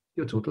adapt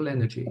your total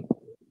energy.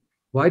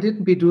 Why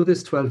didn't we do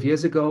this 12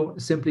 years ago?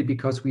 Simply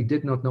because we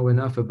did not know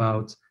enough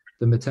about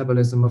the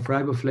metabolism of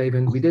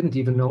riboflavin. We didn't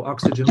even know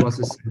oxygen was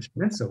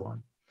essential and so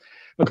on.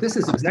 But this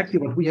is exactly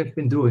what we have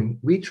been doing.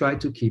 We try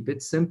to keep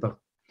it simple.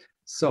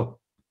 So,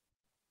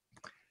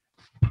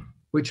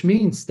 which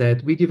means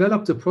that we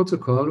developed a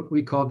protocol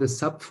we call the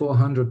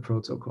Sub-400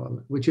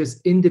 protocol, which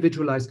is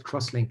individualized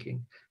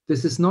cross-linking.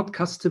 This is not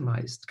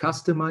customized.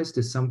 Customized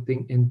is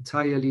something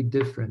entirely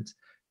different.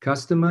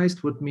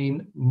 Customized would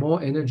mean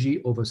more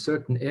energy over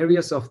certain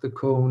areas of the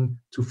cone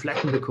to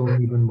flatten the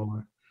cone even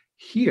more.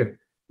 Here,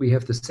 we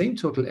have the same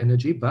total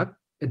energy, but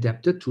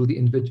adapted to the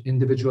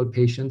individual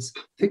patient's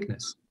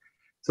thickness.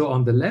 So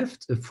on the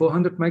left, a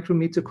 400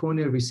 micrometer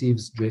cornea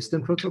receives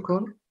Dresden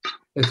protocol.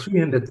 A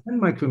 310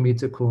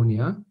 micrometer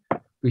cornea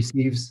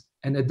receives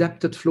an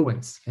adapted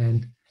fluence.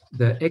 And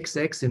the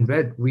XX in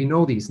red, we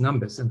know these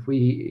numbers. And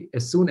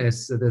as soon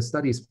as the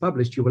study is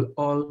published, you will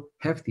all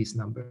have these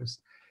numbers.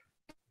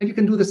 And you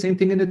can do the same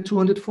thing in a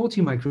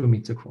 240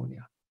 micrometer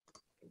cornea.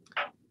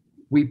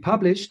 We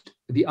published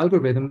the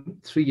algorithm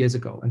 3 years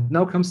ago. And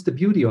now comes the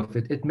beauty of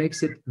it. It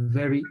makes it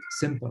very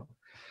simple.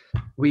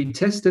 We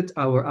tested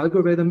our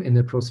algorithm in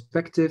a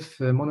prospective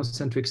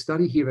monocentric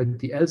study here at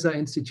the ELZA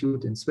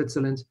Institute in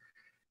Switzerland.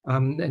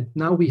 And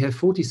now we have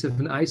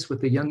 47 eyes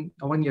with a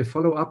 1-year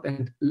follow-up,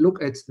 and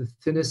look at the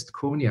thinnest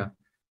cornea.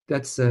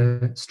 That's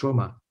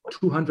stroma,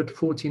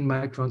 214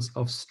 microns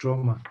of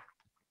stroma.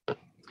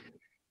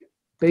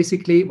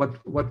 Basically,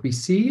 what we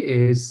see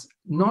is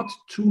not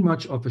too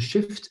much of a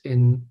shift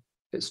in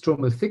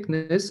stromal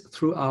thickness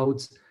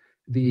throughout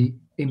the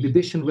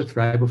inhibition with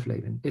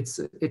riboflavin.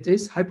 It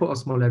is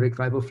hypoosmolaric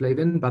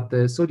riboflavin, but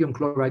the sodium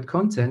chloride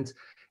content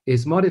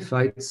is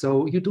modified,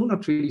 so you do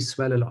not really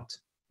swell a lot,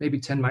 maybe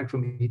 10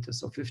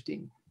 micrometers or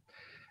 15.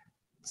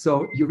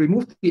 So you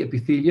remove the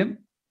epithelium,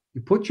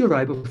 you put your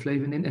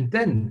riboflavin in, and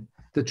then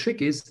the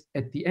trick is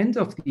at the end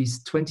of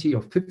these 20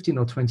 or 15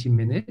 or 20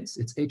 minutes,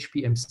 it's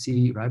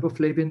HPMC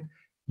riboflavin,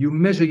 you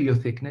measure your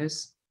thickness,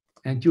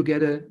 and you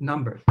get a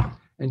number.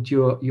 And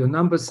your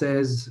number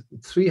says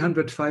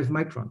 305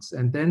 microns.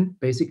 And then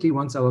basically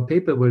once our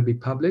paper will be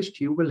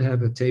published, you will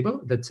have a table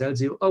that tells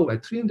you, oh,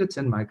 at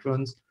 310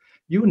 microns,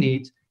 you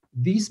need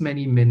these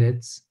many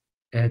minutes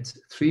at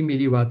 3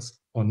 milliwatts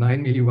or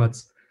 9 milliwatts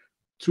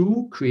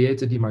to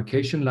create a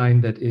demarcation line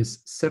that is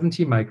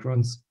 70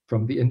 microns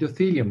from the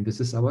endothelium. This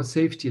is our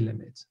safety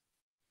limit.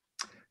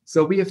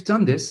 So we have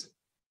done this,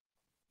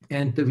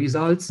 and the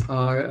results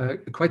are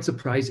quite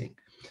surprising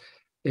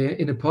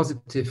in a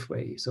positive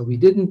way. So we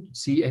didn't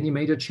see any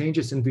major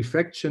changes in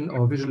refraction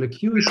or visual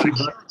acuity,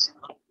 but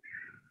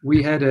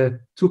we had a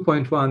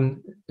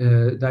 2.1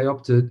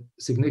 diopter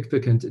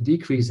significant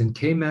decrease in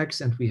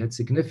Kmax, and we had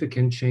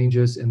significant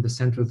changes in the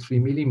central 3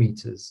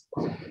 millimeters.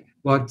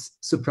 What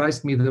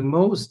surprised me the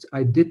most,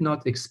 I did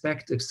not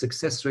expect a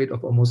success rate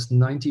of almost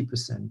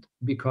 90%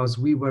 because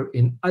we were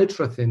in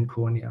ultra-thin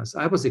corneas.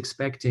 I was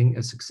expecting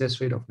a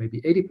success rate of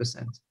maybe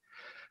 80%.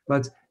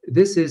 But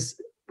this is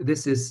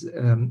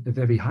a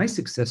very high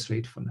success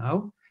rate for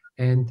now.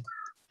 And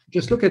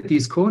just look at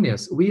these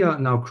corneas. We are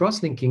now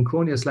cross-linking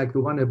corneas like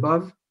the one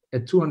above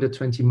at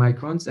 220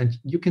 microns, and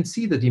you can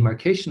see the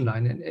demarcation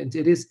line, and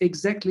it is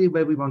exactly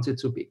where we want it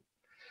to be.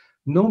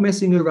 No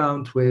messing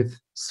around with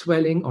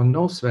swelling or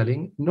no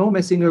swelling, no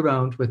messing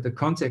around with the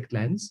contact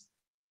lens,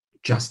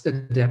 just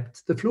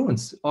adapt the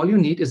fluence. All you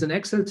need is an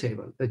Excel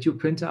table that you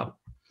print out.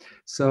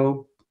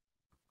 So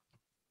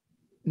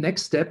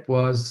next step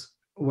was,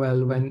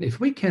 well,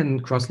 if we can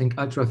cross-link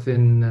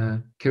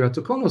ultra-thin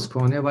keratoconus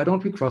cornea, why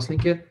don't we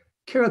cross-link a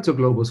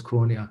keratoglobus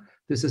cornea?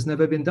 This has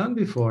never been done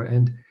before.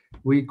 And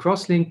we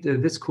cross-linked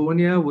this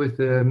cornea with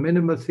a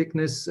minimal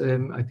thickness,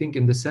 I think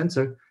in the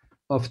center,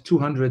 of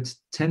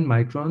 210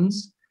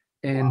 microns.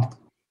 And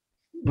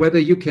whether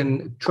you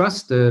can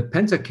trust the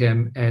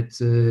pentacam at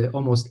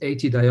almost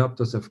 80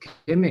 diopters of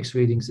Kmax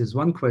readings is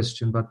one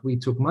question, but we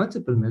took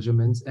multiple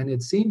measurements, and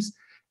it seems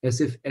as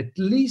if at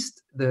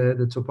least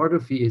the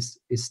topography is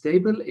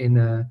stable in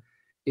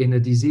a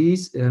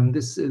disease.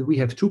 We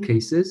have two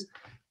cases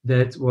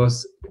that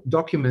was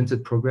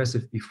documented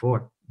progressive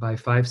before by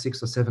 5,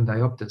 6, or 7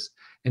 diopters.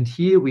 And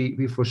here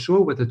we for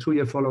sure, with a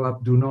 2-year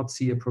follow-up, do not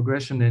see a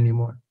progression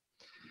anymore.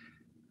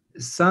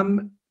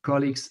 Some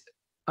colleagues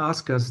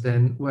ask us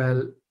then,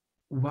 well,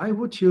 why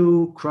would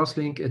you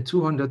cross-link a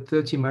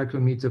 230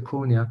 micrometer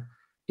cornea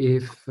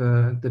if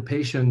the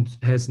patient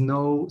has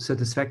no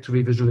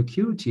satisfactory visual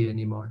acuity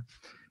anymore?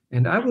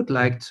 And I would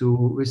like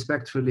to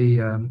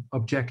respectfully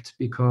object,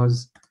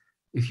 because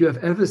if you have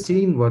ever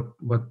seen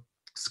what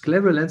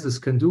scleral lenses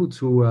can do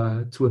to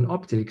an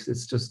optics,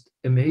 it's just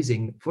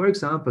amazing. For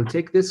example,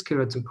 take this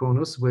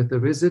keratoconus with a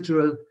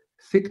residual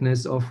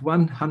thickness of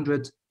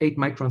 108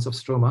 microns of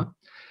stroma,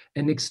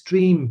 an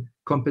extreme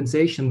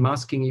compensation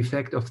masking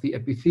effect of the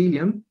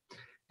epithelium.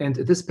 And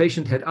this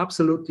patient had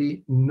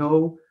absolutely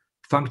no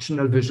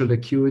functional visual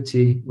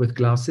acuity with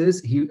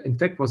glasses. He, in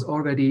fact, was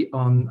already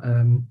on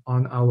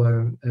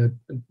our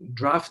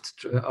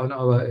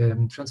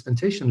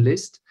transplantation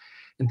list.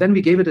 And then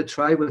we gave it a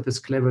try with the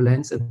scleral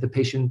lens, and the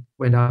patient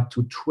went up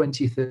to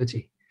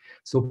 20/30.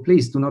 So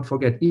please do not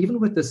forget, even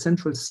with the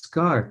central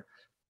scar,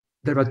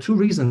 there are 2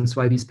 reasons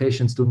why these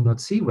patients do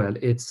not see well.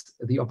 It's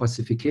the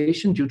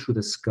opacification due to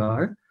the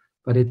scar,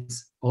 but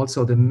it's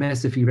also the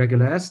massive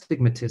irregular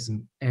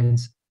astigmatism. And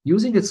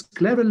using a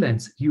scleral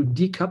lens, you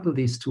decouple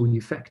these 2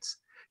 effects.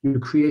 You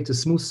create a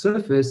smooth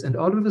surface, and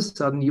all of a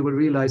sudden you will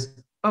realize,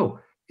 oh,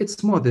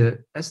 it's more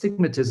the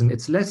astigmatism,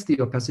 it's less the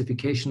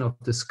opacification of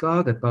the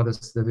scar that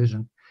bothers the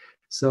vision.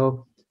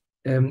 So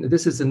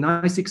this is a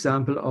nice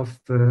example of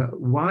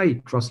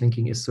why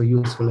cross-linking is so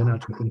useful in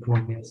ultra-thin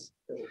corneas.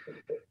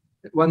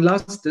 One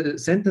last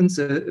sentence,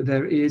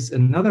 there is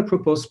another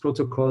proposed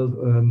protocol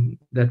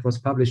that was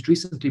published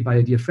recently by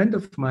a dear friend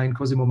of mine,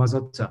 Cosimo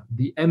Mazzotta,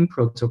 the M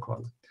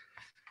protocol.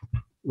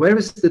 Where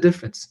is the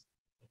difference?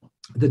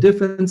 The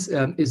difference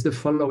is the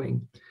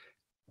following.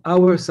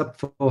 Our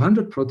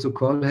Sub-400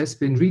 protocol has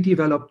been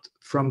redeveloped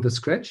from the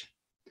scratch.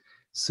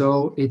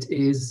 So it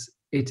is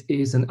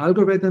an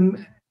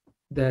algorithm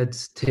that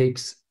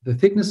takes the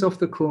thickness of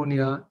the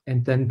cornea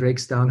and then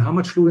breaks down how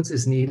much fluence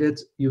is needed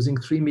using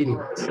 3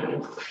 milliwatts.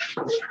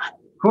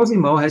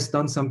 Cosimo has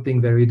done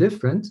something very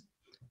different.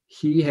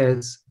 He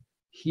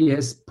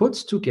has put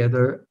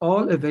together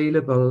all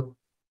available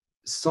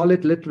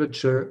solid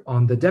literature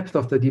on the depth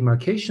of the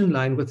demarcation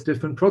line with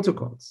different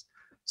protocols.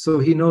 So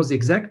he knows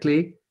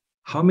exactly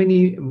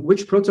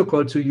which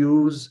protocol to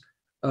use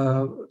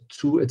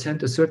to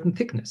attend a certain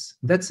thickness.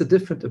 That's a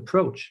different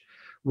approach.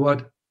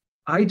 What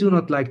I do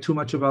not like too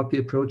much about the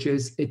approach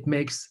is it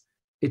makes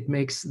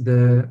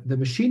the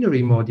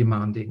machinery more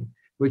demanding,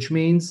 which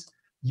means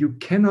you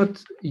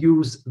cannot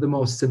use the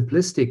most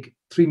simplistic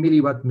 3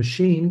 milliwatt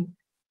machine,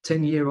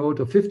 10-year-old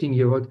or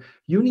 15-year-old.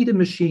 You need a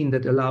machine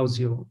that allows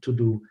you to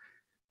do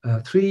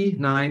 3,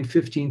 9,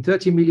 15,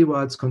 30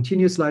 milliwatts,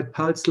 continuous light,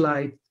 pulse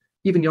light,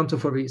 even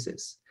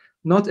iontophoresis.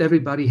 Not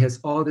everybody has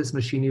all this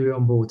machinery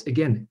on board.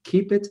 Again,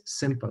 keep it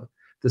simple.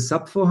 The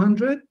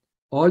Sub-400,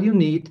 all you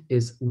need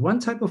is one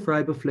type of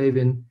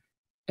riboflavin,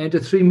 and a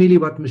 3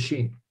 milliwatt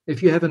machine.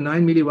 If you have a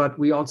 9 milliwatt,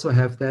 we also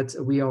have that.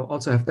 We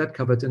also have that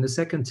covered in the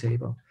second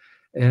table,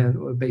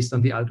 and based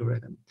on the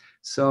algorithm.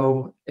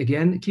 So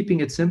again,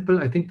 keeping it simple,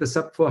 I think the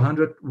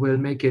Sub-400 will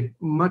make it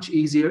much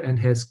easier and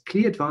has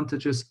clear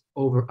advantages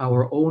over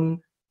our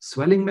own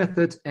swelling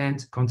method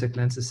and contact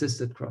lens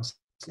assisted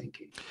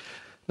cross-linking.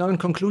 Now, in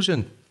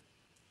conclusion,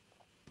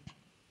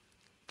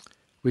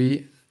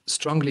 we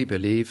strongly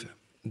believe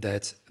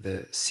that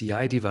the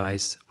CI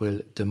device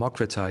will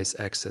democratize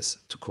access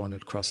to corneal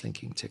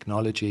cross-linking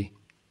technology,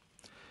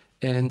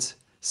 and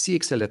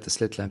CXL at the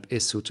slit lamp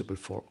is suitable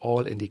for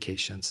all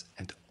indications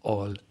and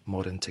all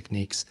modern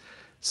techniques.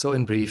 So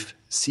in brief,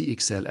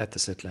 CXL at the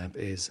slit lamp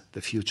is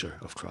the future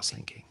of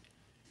cross-linking.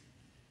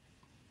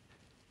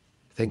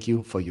 Thank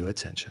you for your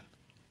attention.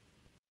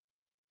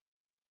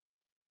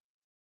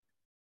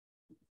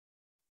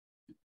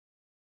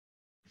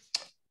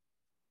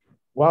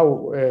 Wow,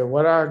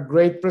 what a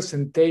great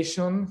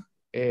presentation,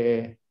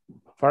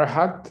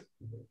 Farhad.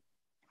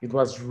 It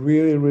was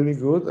really, really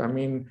good. I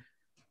mean,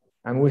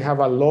 and we have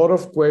a lot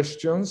of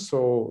questions,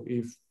 so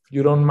if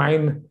you don't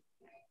mind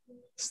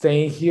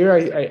staying here,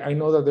 I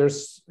know that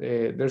there's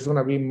going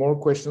to be more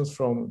questions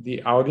from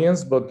the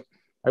audience, but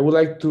I would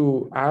like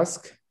to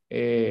ask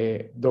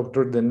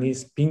Dr.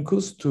 Denise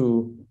Pincus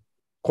to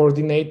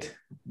coordinate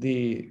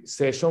the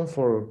session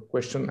for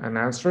question and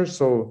answer.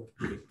 So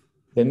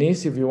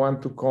Denise, if you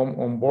want to come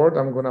on board,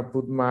 I'm going to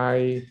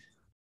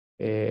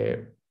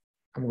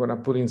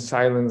put in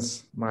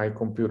silence my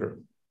computer.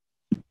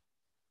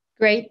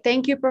 Great.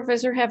 Thank you,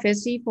 Professor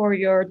Hafezi, for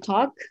your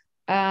talk.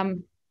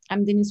 I'm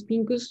Denise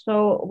Pincus.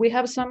 So we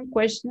have some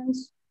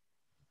questions.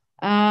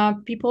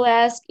 People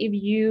ask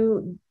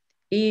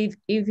if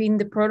in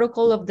the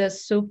protocol of the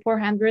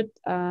Sub-400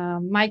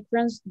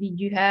 microns, did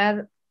you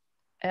have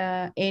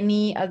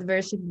any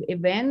adverse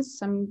events,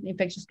 some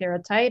infectious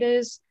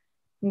keratitis,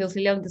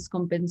 endothelial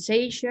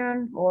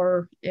descompensation,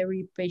 or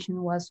every patient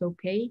was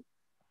okay?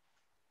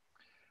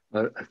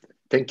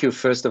 Thank you,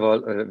 first of all,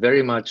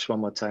 very much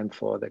one more time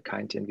for the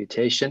kind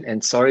invitation.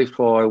 And sorry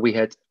for, we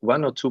had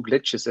 1 or 2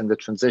 glitches in the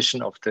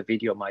transition of the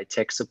video. My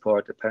tech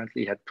support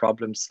apparently had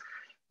problems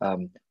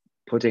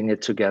putting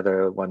it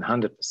together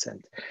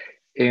 100%.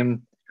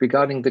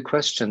 Regarding the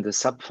question, the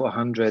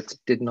Sub-400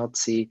 did not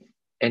see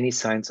any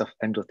signs of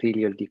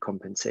endothelial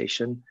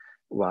decompensation.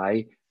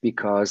 Why?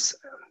 Because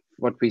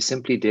what we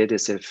simply did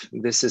is, if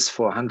this is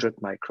 400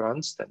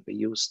 microns, then we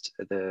used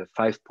the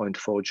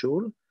 5.4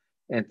 joule.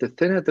 And the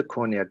thinner the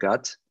cornea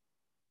got,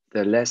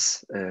 the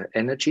less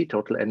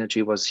total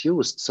energy was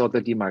used. So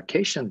the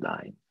demarcation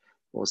line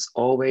was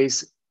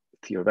always,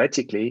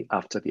 theoretically,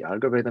 after the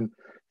algorithm,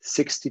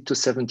 60 to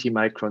 70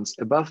 microns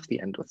above the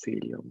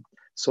endothelium.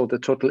 So the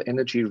total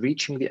energy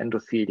reaching the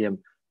endothelium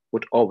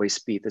would always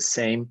be the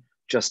same,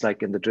 just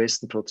like in the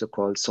Dresden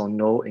protocol. So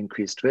no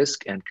increased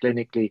risk, and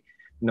clinically,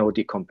 no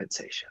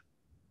decompensation.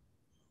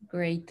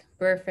 Great,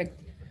 perfect.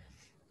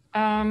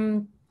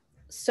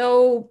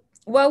 So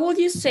what would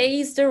you say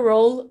is the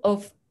role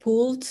of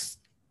pulse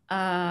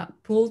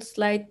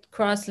light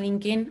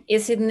cross-linking?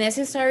 Is it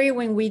necessary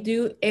when we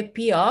do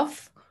epi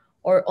off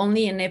or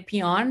only an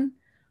epi on?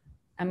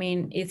 I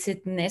mean, is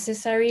it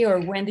necessary, or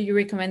when do you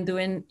recommend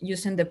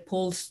using the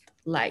pulsed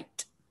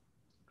light?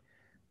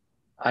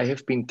 I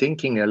have been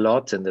thinking a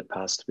lot in the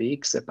past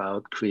weeks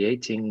about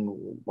creating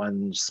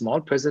one small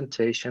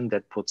presentation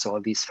that puts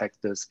all these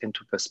factors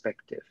into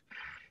perspective.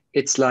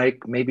 It's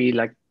like maybe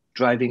like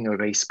driving a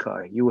race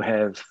car. You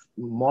have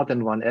more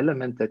than one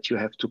element that you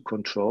have to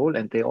control,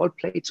 and they all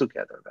play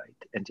together, right?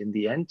 And in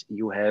the end,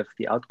 you have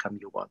the outcome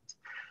you want.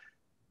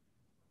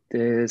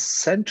 The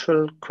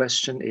central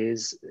question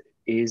is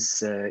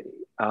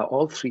are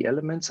all 3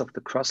 elements of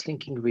the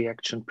cross-linking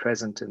reaction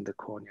present in the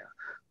cornea?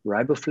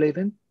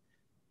 Riboflavin,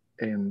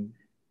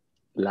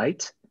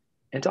 light,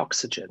 and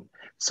oxygen.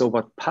 So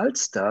what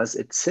pulse does,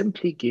 it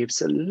simply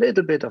gives a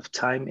little bit of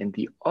time in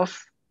the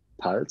off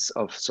pulse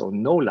so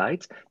no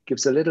light,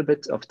 gives a little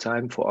bit of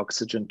time for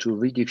oxygen to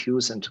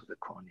rediffuse into the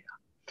cornea.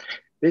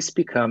 This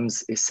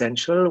becomes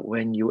essential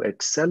when you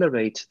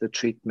accelerate the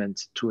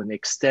treatment to an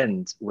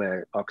extent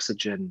where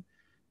oxygen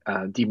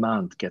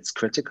demand gets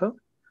critical,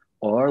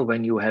 or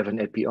when you have an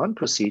epi-on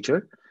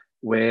procedure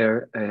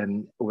where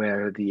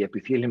the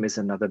epithelium is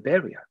another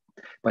barrier.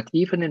 But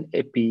even in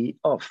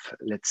epi-off,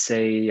 let's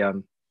say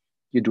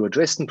you do a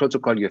Dresden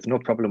protocol, you have no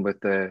problem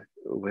with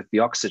the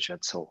oxygen.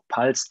 So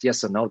pulsed,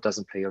 yes or no,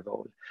 doesn't play a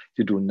role.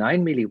 You do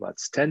 9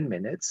 milliwatts, 10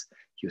 minutes,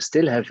 you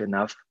still have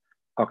enough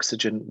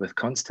oxygen with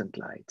constant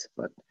light.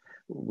 But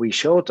we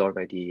showed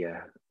already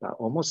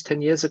almost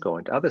 10 years ago,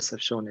 and others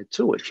have shown it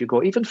too. If you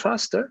go even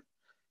faster,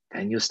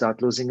 then you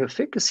start losing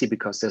efficacy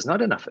because there's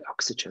not enough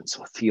oxygen.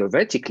 So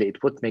theoretically,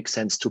 it would make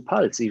sense to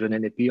pulse, even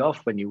in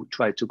epi-off when you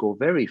try to go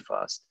very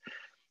fast.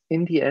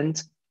 In the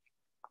end,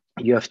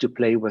 you have to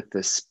play with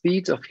the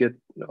speed of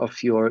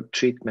your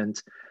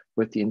treatment,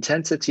 with the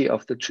intensity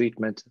of the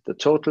treatment, the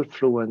total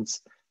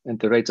fluence, and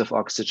the rate of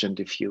oxygen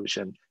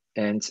diffusion,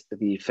 and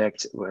the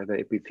effect whether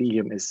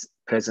epithelium is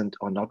present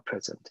or not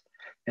present.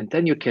 And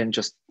then you can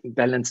just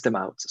balance them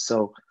out.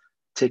 So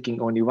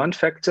taking only one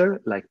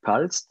factor, like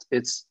pulsed,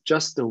 it's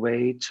just a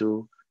way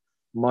to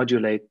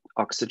modulate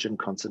oxygen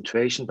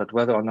concentration, but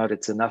whether or not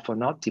it's enough or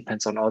not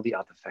depends on all the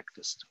other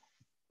factors too.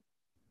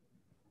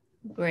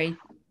 Great,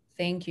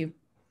 thank you.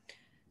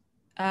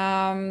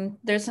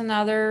 There's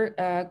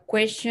another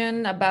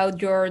question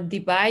about your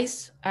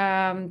device.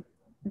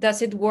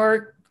 Does it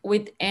work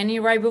with any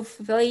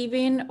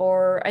riboflavin,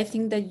 or I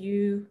think that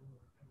you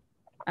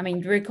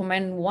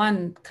recommend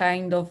one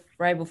kind of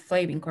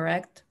riboflavin,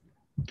 correct?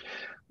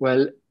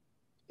 Well,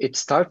 it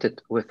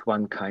started with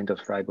one kind of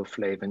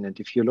riboflavin. And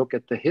if you look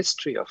at the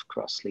history of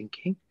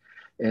cross-linking,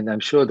 and I'm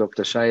sure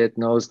Dr. Shayed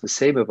knows the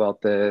same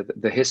about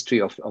the history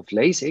of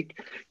LASIK,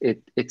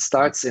 it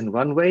starts in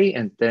one way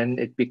and then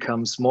it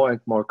becomes more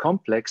and more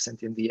complex.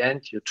 And in the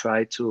end, you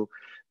try to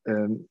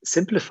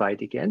simplify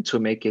it again to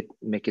make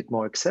it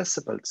more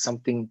accessible.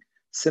 Something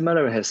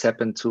similar has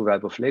happened to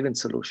riboflavin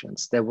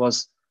solutions. There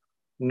was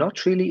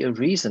not really a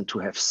reason to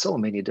have so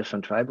many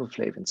different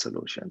riboflavin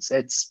solutions.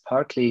 It's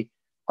partly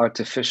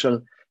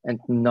artificial and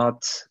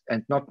not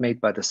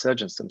made by the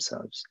surgeons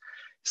themselves.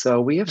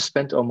 So we have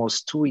spent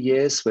almost 2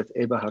 years with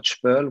Eberhard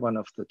Spörl, one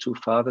of the two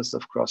fathers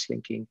of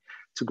cross-linking,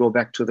 to go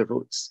back to the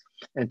roots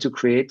and to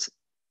create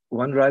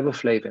one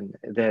riboflavin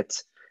that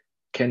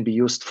can be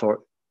used for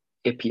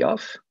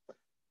epi-off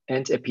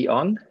and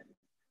epi-on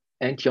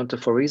and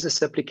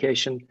iontophoresis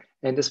application,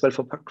 and as well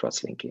for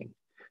cross-linking.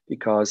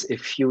 Because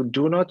if you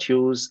do not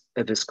use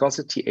a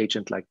viscosity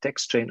agent like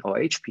dextrane or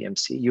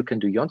HPMC, you can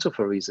do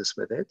iontophoresis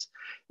with it.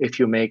 If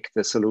you make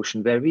the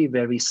solution very,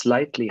 very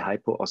slightly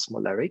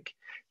hypoosmolaric,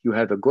 you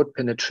have a good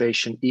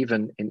penetration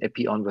even in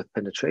epi-on with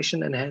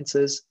penetration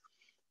enhancers.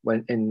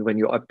 When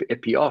you're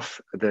epi-off,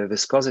 the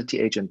viscosity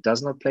agent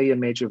does not play a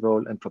major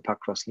role, and for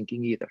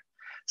cross-linking either.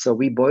 So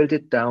we boiled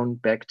it down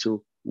back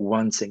to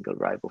one single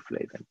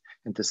riboflavin,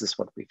 and this is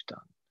what we've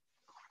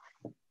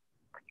done.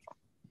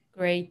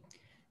 Great.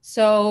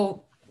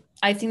 So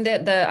I think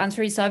that the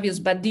answer is obvious,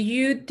 but do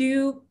you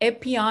do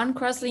epi-on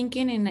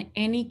cross-linking in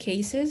any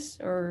cases,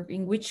 or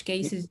in which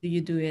cases do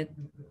you do it?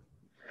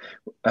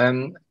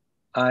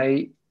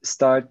 I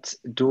start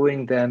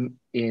doing them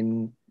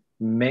in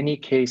many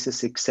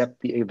cases except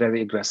the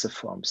very aggressive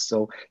forms.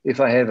 So if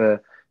I have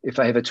a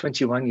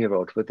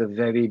 21-year-old with a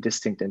very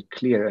distinct and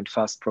clear and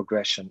fast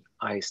progression,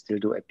 I still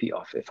do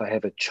epi-off. If I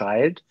have a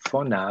child,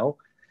 for now,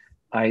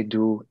 I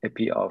do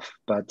epi-off.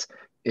 But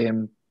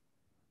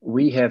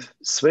we have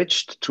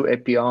switched to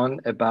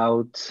epi-on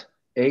about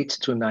 8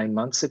 to 9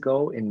 months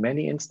ago in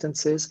many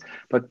instances.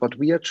 But what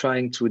we are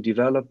trying to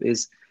develop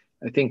is,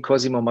 I think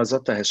Cosimo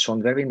Mazzotta has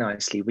shown very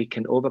nicely, we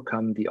can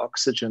overcome the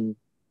oxygen,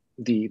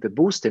 the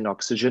boost in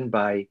oxygen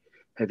by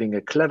having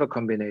a clever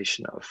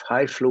combination of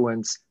high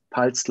fluence,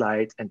 pulse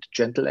light, and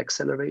gentle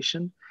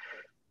acceleration.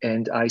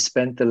 And I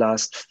spent the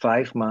last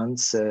 5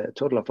 months, a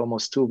total of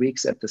almost 2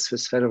 weeks at the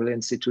Swiss Federal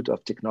Institute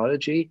of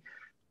Technology,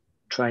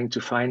 trying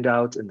to find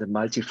out in the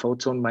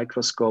multiphoton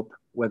microscope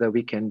whether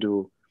we can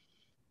do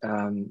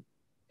an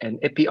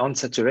epi-on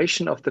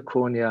saturation of the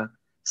cornea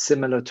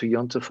similar to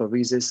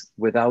iontophoresis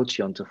without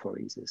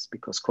iontophoresis,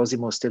 because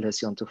Cosimo still has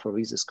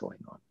iontophoresis going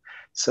on.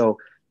 So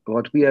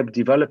what we are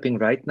developing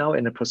right now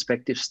in a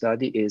prospective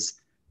study is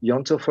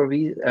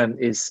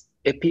is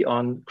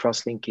epi-on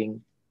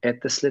cross-linking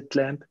at the slit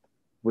lamp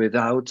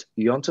without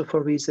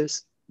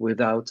iontophoresis,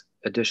 without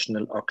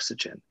additional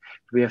oxygen.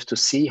 We have to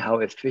see how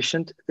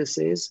efficient this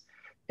is.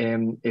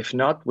 If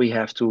not, we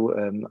have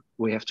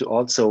to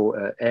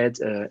also add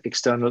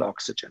external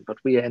oxygen, but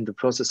we are in the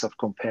process of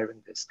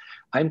comparing this.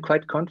 I'm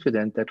quite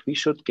confident that we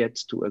should get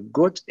to a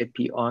good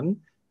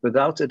epi-on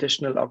without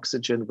additional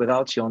oxygen,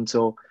 without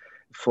ionto,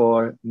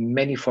 for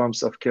many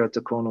forms of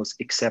keratoconus,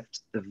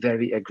 except the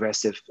very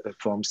aggressive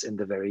forms in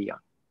the very young.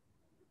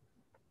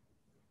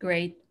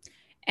 Great.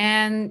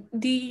 And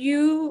do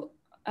you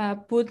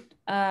put,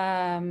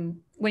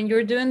 when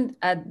you're doing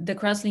the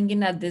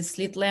cross-linking at the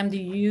slit lamp, do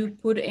you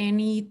put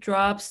any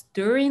drops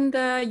during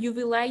the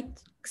UV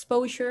light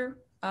exposure,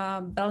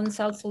 balance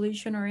out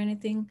solution or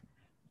anything?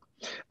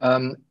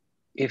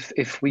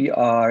 If we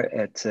are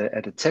at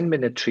a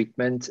 10-minute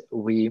treatment,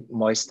 we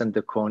moisten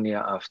the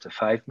cornea after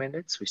 5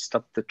 minutes. We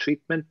stop the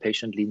treatment,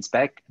 patient leans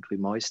back, and we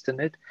moisten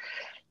it.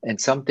 And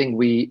something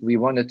we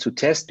wanted to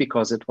test,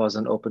 because it was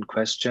an open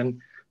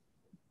question,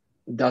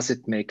 does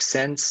it make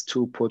sense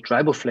to put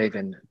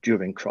riboflavin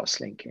during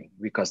cross-linking?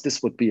 Because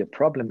this would be a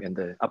problem in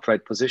the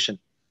upright position.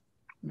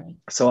 Right.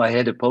 So I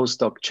had a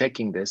postdoc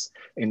checking this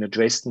in a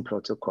Dresden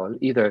protocol,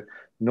 either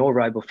no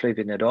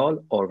riboflavin at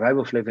all or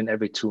riboflavin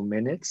every 2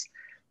 minutes.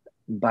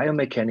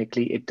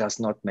 Biomechanically, it does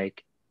not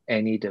make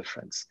any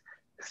difference.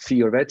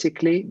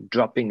 Theoretically,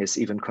 dropping is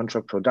even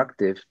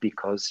counterproductive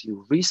because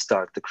you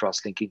restart the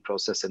cross-linking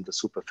process in the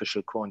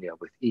superficial cornea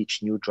with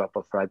each new drop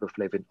of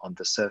riboflavin on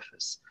the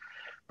surface.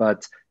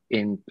 But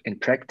in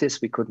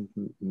practice, we couldn't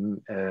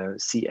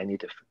see any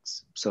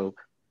difference. So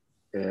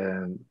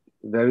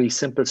very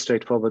simple,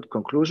 straightforward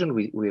conclusion.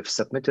 We have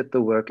submitted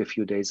the work a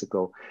few days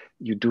ago.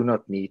 You do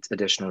not need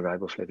additional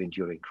riboflavin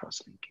during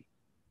cross-linking.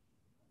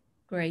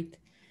 Great.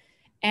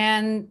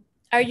 And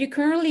Are you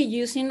currently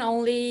using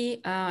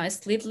only a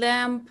slit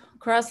lamp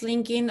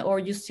cross-linking, or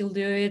you still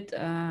do it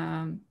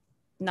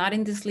not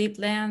in the slit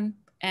lamp?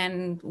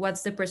 And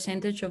what's the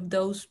percentage of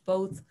those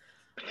both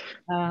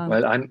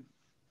well,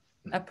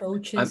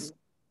 approaches?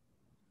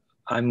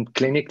 I'm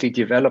clinically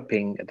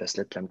developing the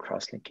slit lamp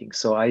cross-linking.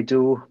 So I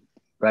do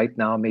right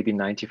now maybe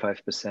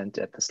 95%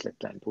 at the slit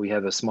lamp. We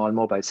have a small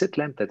mobile slit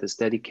lamp that is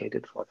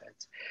dedicated for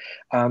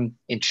that.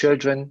 In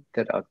children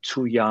that are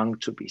too young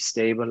to be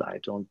stable, I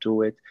don't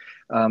do it.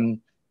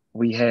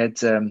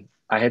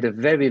 I had a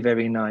very,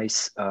 very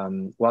nice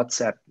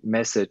WhatsApp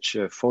message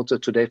photo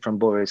today from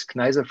Boris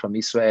Kneiser from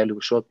Israel,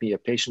 who showed me a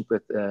patient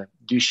with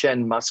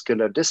Duchenne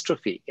muscular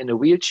dystrophy in a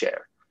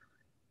wheelchair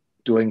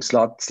doing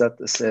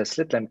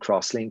slit lamp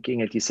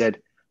cross-linking. And he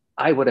said,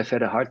 I would have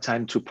had a hard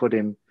time to put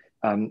him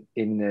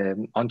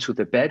onto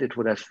the bed. It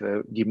would have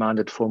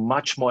demanded for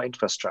much more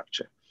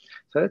infrastructure.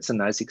 So that's a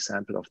nice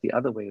example of the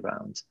other way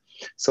around.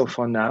 So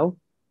for now,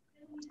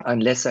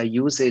 unless I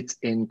use it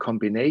in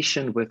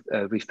combination with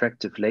a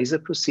refractive laser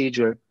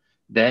procedure,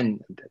 then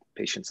the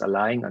patients are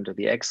lying under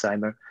the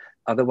excimer.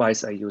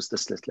 Otherwise, I use the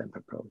slit lamp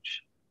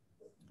approach.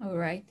 All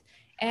right.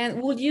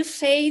 And would you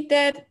say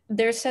that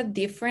there's a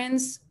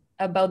difference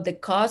about the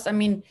cost? I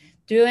mean,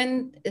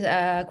 doing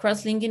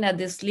cross-linking at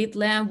the slit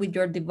lamp with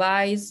your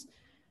device,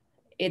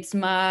 it's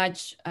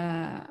much,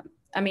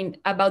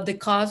 about the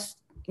cost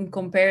in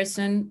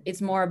comparison, it's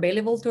more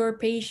available to our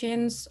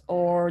patients,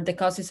 or the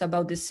cost is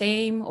about the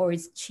same, or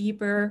it's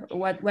cheaper?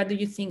 What do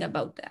you think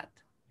about that?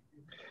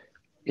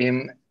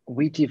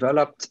 We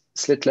developed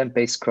slit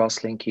lamp-based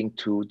cross-linking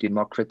to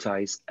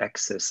democratize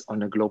access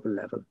on a global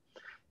level.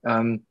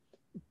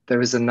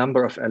 There is a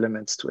number of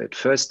elements to it.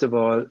 First of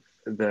all,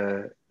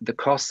 the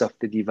cost of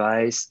the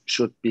device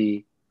should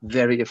be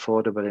very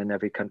affordable in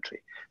every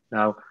country.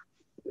 Now,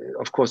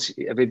 of course,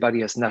 everybody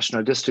has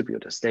national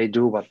distributors. They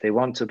do what they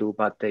want to do,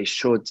 but they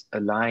should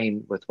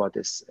align with what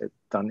is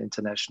done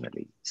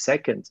internationally.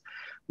 Second,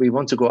 we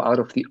want to go out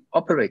of the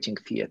operating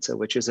theater,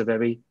 which is a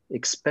very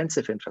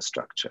expensive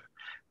infrastructure.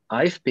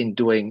 I've been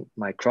doing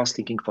my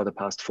cross-linking for the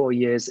past 4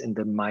 years in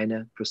the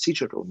minor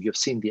procedure room. You've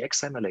seen the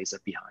excimer laser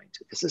behind.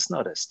 This is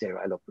not a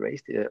sterile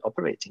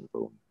operating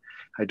room.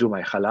 I do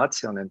my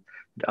halation and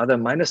other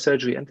minor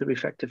surgery and the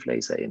refractive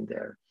laser in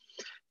there.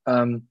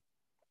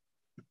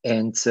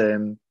 And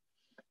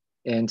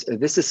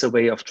this is a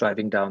way of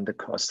driving down the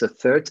cost. The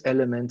third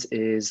element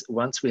is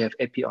once we have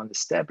Epi-on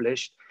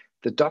established,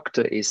 the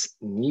doctor is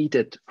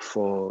needed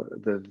for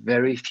the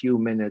very few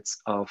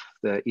minutes of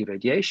the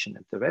irradiation,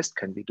 and the rest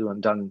can be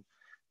done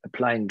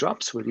applying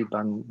drops will be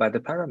done by the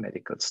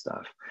paramedical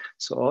staff.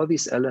 So all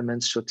these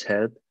elements should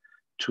help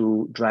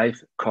to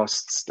drive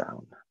costs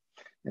down.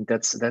 And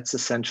that's a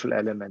central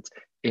element.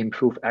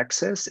 Improve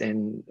access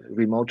in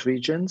remote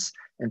regions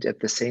and at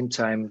the same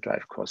time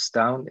drive costs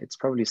down. It's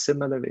probably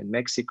similar in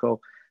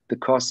Mexico. The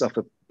cost of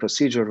a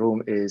procedure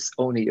room is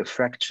only a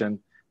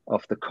fraction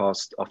of the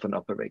cost of an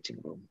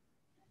operating room.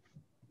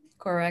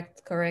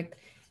 Correct.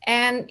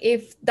 And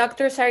if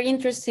doctors are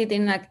interested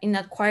in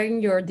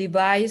acquiring your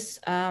device,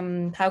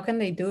 how can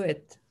they do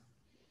it?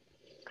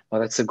 Well,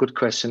 that's a good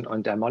question,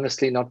 and I'm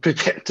honestly not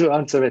prepared to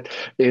answer it.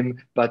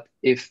 But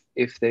if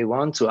they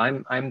want to,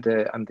 I'm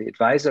the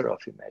advisor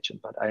of Imagine,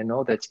 but I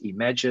know that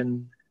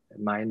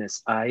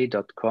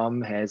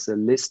imagine-i.com has a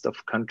list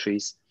of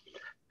countries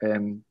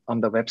on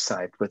the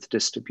website with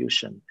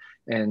distribution,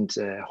 and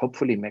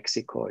hopefully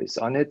Mexico is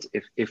on it.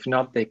 If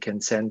not, they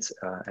can send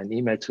an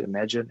email to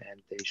Imagine,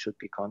 and they should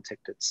be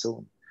contacted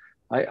soon.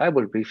 I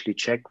will briefly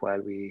check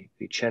while we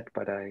chat,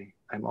 but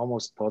I'm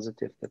almost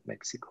positive that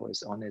Mexico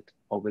is on it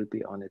or will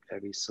be on it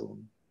very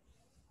soon.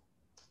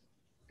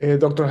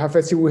 Dr.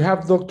 Hafezi, we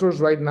have doctors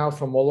right now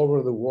from all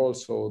over the world,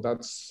 so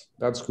that's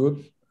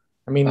good.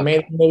 I mean,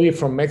 okay. maybe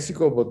from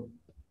Mexico, but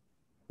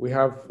we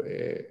have,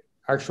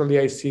 actually,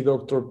 I see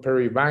Dr.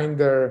 Perry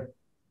Binder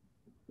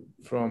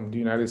from the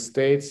United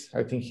States.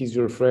 I think he's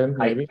your friend,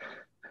 maybe.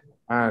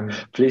 And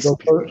please,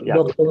 Dr.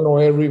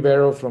 Noé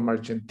Rivero from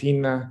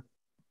Argentina.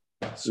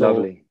 So,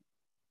 lovely.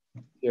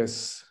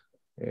 Yes.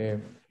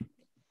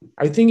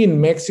 I think in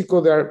Mexico,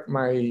 there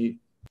my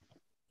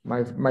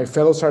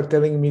fellows are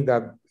telling me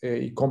that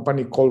a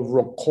company called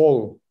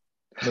Rockall.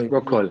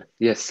 Rockall,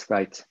 yes,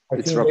 right.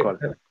 It's Rockall.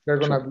 They're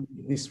going to be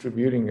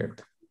distributing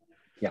it.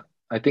 Yeah,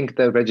 I think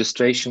the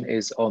registration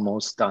is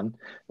almost done.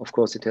 Of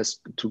course, it has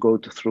to go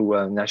through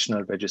a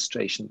national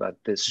registration, but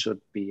this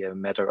should be a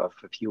matter of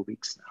a few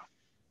weeks now.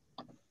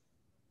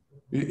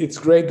 It's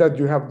great that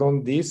you have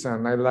done this,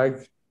 and I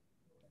like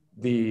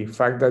the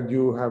fact that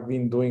you have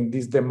been doing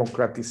this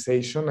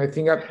democratization. I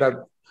think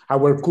that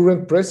our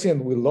current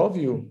president will love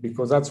you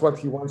because that's what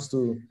he wants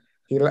to.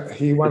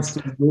 He wants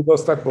to do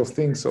those type of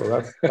things. So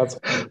that's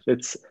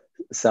it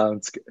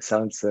sounds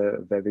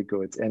very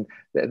good, and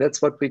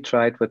that's what we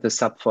tried with the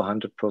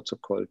Sub-400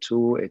 protocol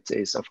too. It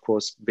is of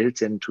course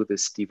built into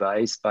this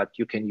device, but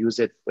you can use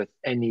it with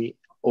any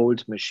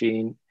old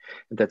machine.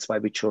 And that's why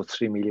we chose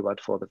 3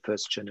 milliwatt for the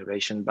first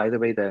generation. By the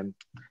way, the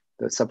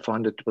The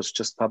Sub-400 was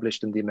just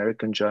published in the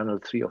American Journal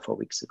 3 or 4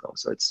 weeks ago.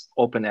 So it's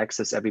open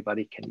access,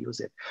 everybody can use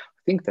it.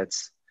 I think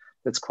that's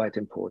quite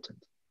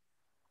important.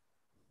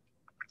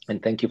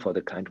 And thank you for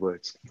the kind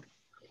words.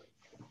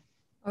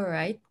 All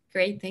right,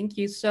 great, thank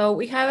you. So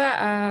we have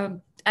a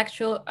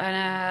actual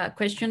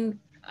question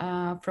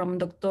from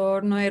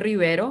Dr. Noé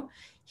Rivero.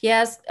 He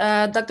asked,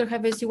 Dr.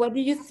 Hafezi, what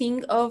do you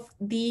think of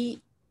the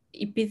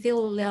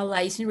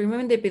epithelializing,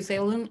 removing the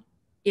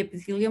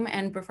epithelium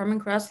and performing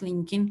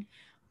cross-linking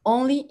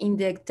only in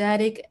the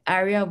ectatic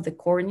area of the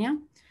cornea?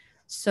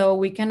 So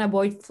we can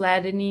avoid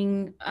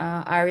flattening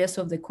areas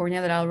of the cornea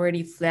that are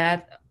already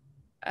flat,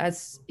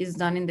 as is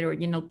done in the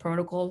original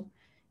protocol,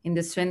 in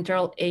the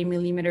central 8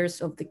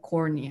 millimeters of the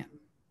cornea.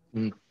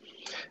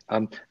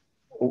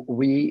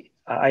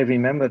 I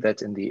remember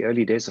that in the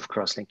early days of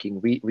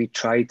cross-linking, we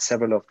tried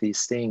several of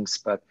these things,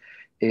 but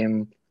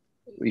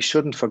we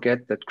shouldn't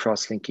forget that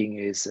cross-linking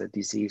is a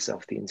disease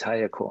of the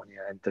entire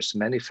cornea, and there's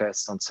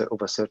manifests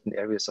over certain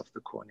areas of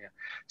the cornea.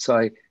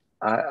 So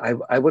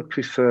I would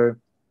prefer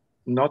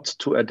not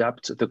to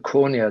adapt the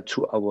cornea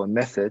to our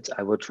method.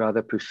 I would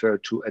rather prefer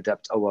to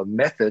adapt our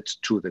method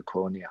to the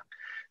cornea.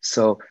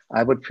 So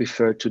I would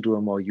prefer to do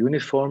a more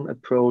uniform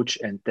approach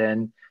and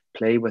then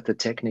play with the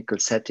technical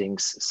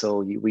settings so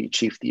we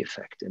achieve the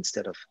effect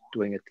instead of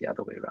doing it the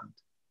other way around.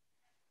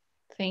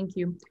 Thank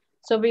you.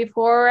 So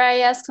before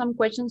I ask some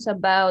questions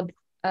about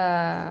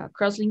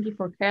cross-linking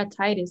for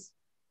keratitis,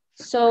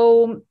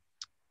 so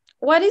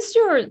what is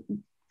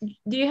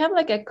do you have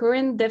like a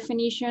current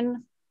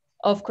definition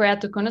of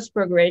keratoconus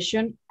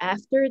progression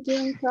after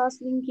doing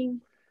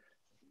cross-linking?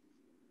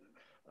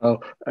 Oh,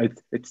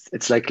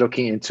 it's like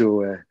looking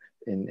into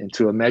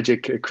a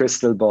magic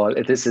crystal ball.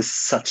 This is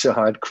such a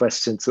hard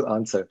question to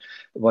answer.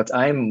 What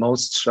I'm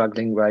most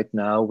struggling right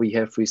now, we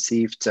have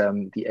received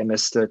the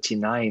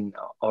MS-39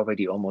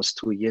 already almost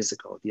 2 years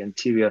ago, the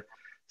anterior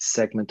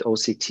segment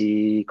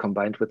OCT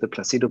combined with the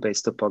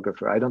placido-based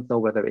topographer. I don't know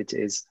whether it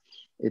is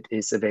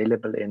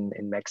available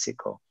in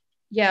Mexico.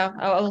 Yeah,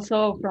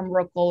 also from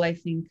Rockall, I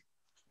think.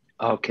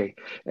 Okay,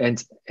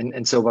 and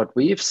so what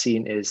we have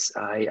seen is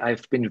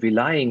I've been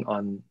relying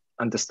on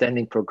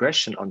understanding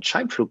progression on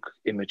Scheimpflug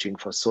imaging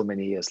for so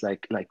many years,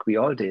 like we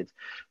all did,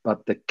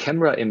 but the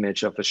camera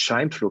image of a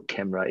Scheimpflug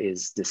camera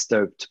is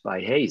disturbed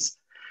by haze,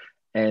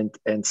 and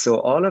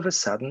so all of a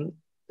sudden,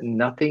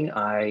 nothing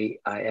I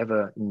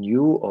ever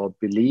knew or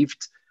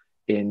believed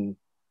in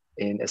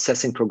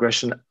assessing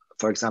progression,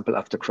 for example,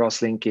 after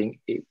cross-linking,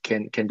 it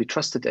can be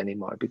trusted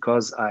anymore,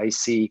 because I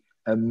see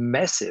a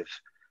massive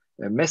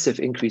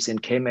increase in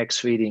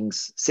Kmax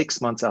readings 6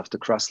 months after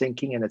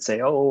cross-linking, and I'd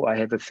say, oh, I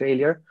have a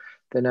failure.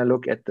 Then I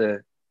look at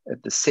the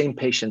same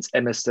patient's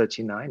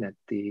MS-39 at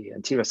the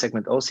anterior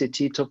segment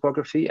OCT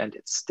topography, and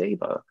it's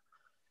stable.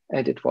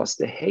 And it was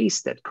the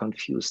haze that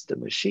confused the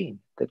machine,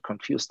 that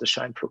confused the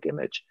Scheimpflug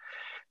image.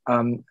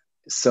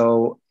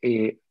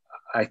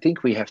 I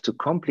think we have to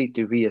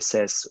completely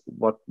reassess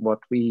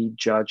what we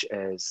judge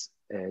as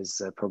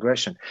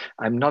progression.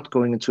 I'm not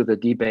going into the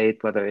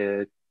debate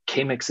whether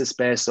Kmax is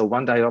best or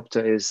 1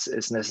 diopter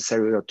is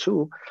necessary or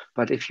 2,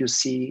 but if you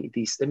see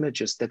these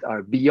images that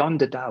are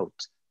beyond a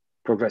doubt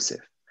progressive,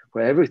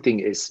 where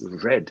everything is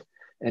red,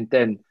 and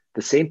then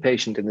the same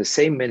patient in the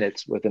same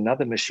minute with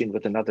another machine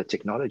with another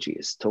technology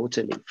is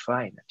totally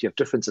fine. If you have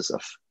differences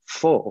of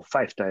 4 or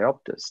 5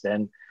 diopters,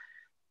 then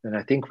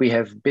I think we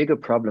have bigger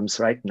problems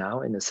right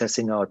now in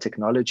assessing our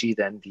technology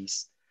than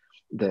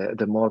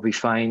the more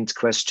refined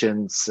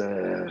questions.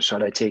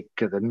 Shall I take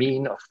the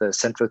mean of the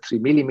central 3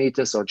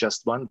 millimeters or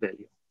just one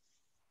value?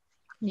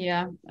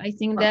 Yeah, I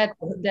think that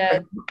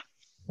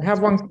I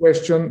have one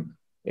question,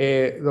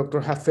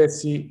 Dr.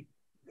 Hafezi.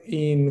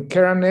 In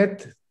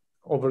Keranet,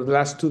 over the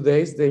last 2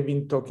 days, they've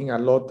been talking a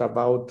lot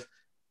about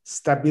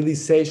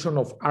stabilization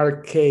of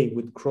RK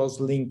with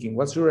cross-linking.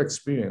 What's your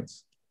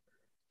experience?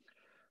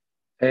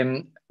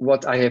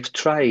 What I have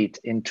tried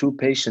in 2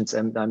 patients,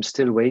 and I'm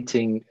still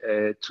waiting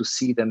to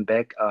see them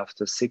back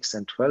after 6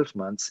 and 12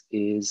 months,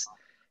 is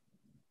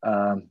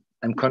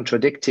I'm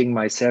contradicting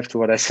myself to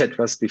what I said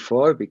just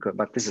before,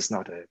 but this is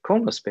not a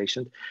conus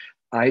patient.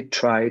 I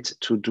tried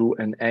to do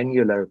an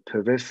annular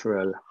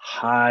peripheral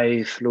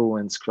high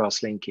fluence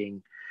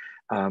cross-linking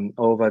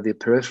over the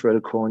peripheral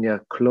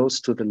cornea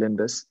close to the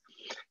limbus,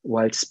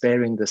 while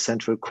sparing the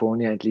central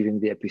cornea and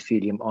leaving the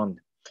epithelium on.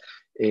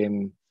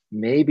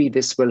 Maybe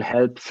this will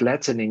help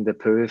flattening the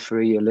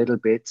periphery a little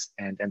bit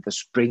and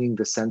thus bringing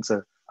the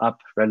sensor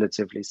up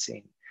relatively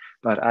seen.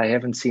 But I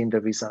haven't seen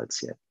the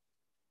results yet.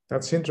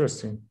 That's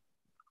interesting.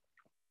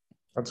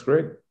 That's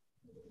great.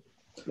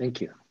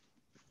 Thank you.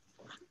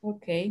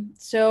 Okay,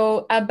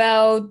 so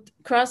about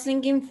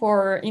cross-linking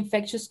for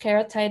infectious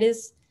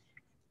keratitis,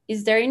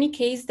 is there any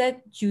case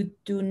that you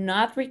do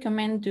not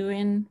recommend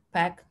doing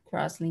PAC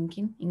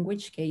cross-linking? In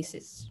which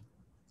cases?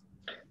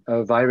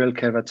 Viral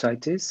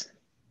keratitis,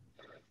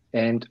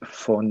 and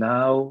for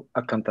now,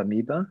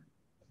 acanthamoeba.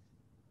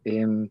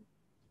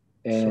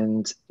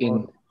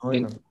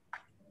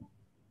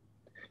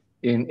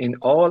 In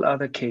all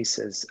other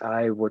cases,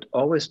 I would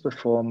always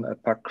perform a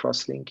PAC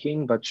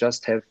cross-linking, but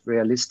just have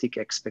realistic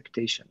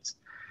expectations.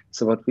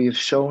 So what we have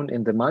shown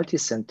in the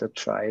multi-center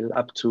trial,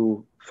 up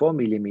to 4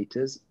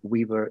 millimeters,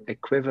 we were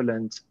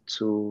equivalent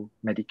to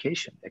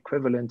medication,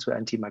 equivalent to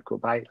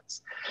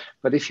antimicrobials.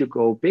 But if you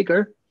go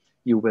bigger,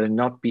 you will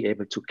not be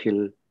able to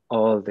kill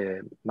all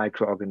the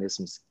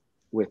microorganisms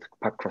with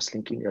PAC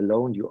cross-linking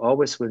alone. You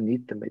always will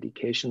need the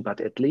medication, but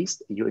at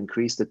least you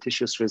increase the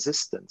tissue's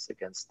resistance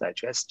against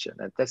digestion.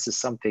 And this is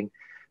something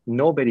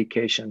no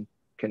medication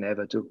can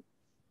ever do.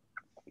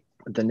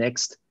 The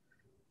next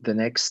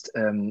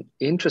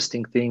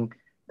interesting thing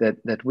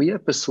that we are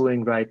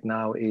pursuing right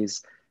now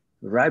is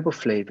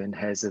riboflavin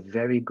has a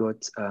very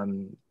good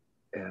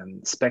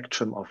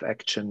spectrum of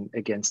action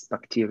against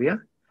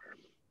bacteria,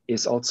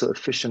 is also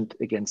efficient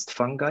against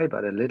fungi,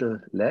 but a little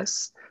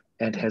less,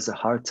 and has a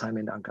hard time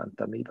in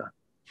Acanthamoeba.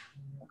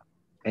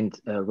 And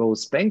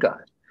rose Bengal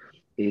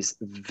is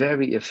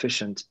very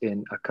efficient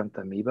in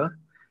Acanthamoeba,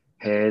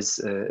 has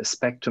a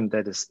spectrum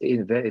that is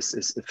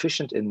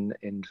efficient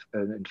in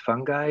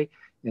fungi,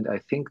 and I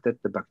think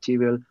that the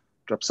bacterial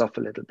drops off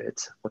a little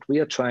bit. What we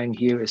are trying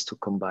here is to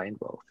combine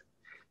both.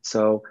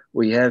 So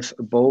we have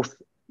both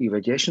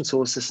irradiation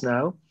sources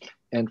now,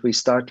 and we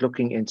start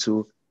looking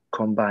into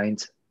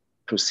combined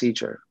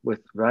procedure with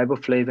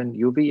riboflavin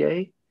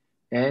UVA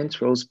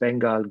and rose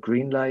Bengal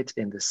green light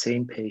in the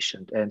same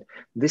patient. And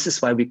this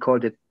is why we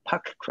called it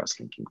PAC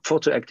cross-linking,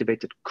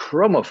 photoactivated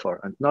chromophore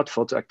and not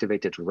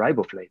photoactivated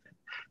riboflavin.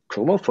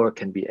 Chromophore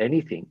can be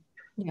anything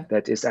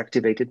that is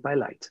activated by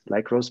light,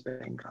 like rose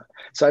Bengal.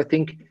 So I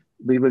think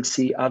we will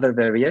see other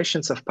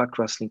variations of PAC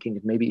cross-linking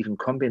and maybe even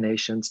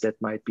combinations that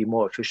might be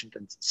more efficient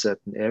in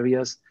certain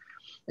areas.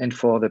 And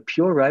for the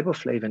pure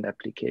riboflavin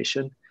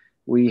application,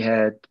 we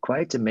had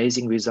quite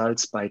amazing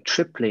results by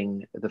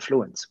tripling the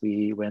fluence.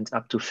 We went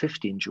up to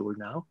 15 joule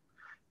now,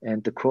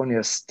 and the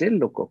cornea still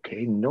look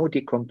okay, no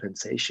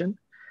decompensation.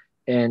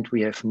 And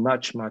we have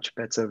much, much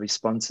better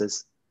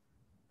responses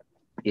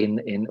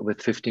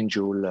with 15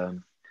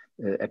 joule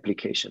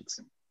applications.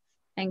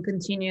 And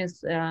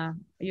continuous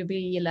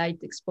UV light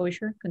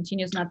exposure,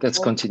 continuous not. That's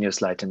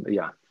continuous light, and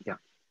yeah.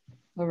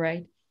 All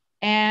right.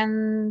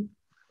 And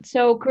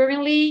so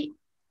currently,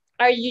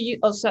 are you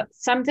also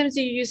sometimes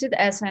you use it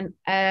as an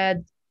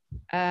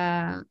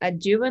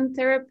adjuvant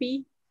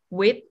therapy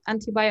with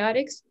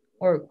antibiotics,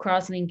 or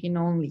cross-linking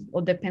only,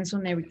 or depends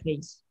on every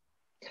case?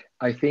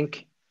 I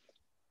think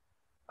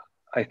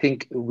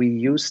we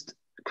used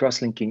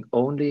cross-linking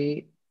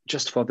only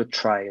just for the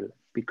trial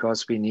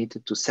because we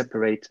needed to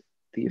separate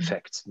the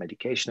effects,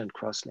 medication and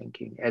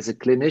cross-linking. As a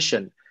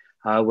clinician,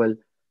 I will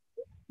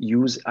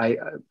use, I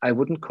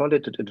wouldn't call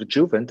it an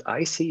adjuvant.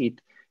 I see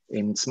it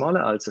in smaller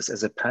ulcers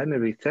as a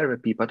primary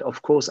therapy, but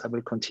of course I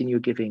will continue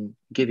giving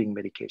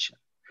medication.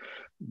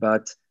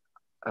 But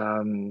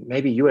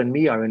maybe you and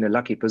me are in a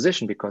lucky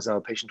position because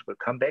our patient will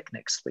come back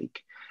next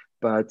week.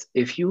 But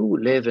if you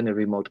live in a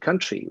remote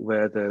country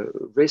where the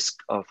risk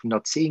of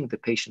not seeing the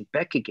patient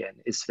back again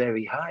is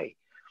very high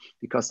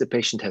because the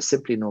patient has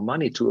simply no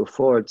money to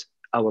afford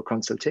our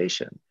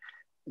consultation,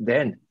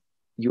 then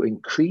you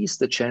increase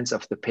the chance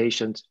of the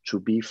patient to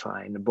be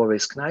fine.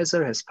 Boris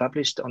Kneiser has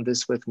published on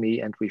this with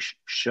me, and we've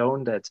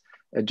shown that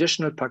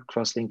additional PAC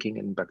cross-linking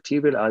in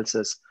bacterial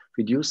ulcers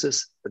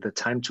reduces the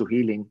time to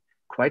healing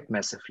quite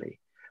massively,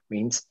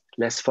 means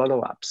less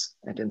follow-ups.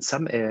 And in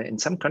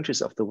some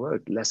countries of the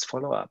world, less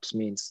follow-ups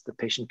means the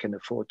patient can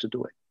afford to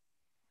do it.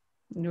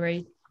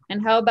 Great.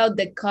 And how about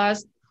the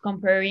cost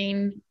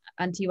comparing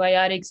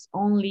antibiotics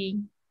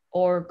only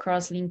or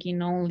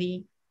cross-linking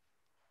only?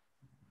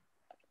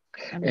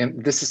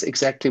 This is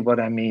exactly what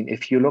I mean.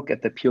 If you look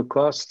at the pure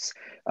costs,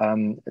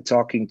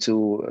 talking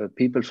to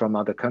people from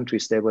other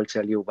countries, they will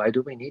tell you, why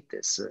do we need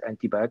this?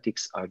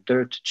 Antibiotics are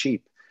dirt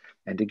cheap.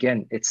 And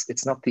again,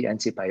 it's not the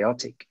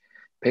antibiotic.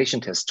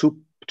 Patient has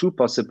two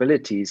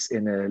possibilities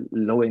in a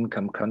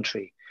low-income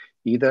country.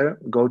 Either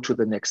go to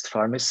the next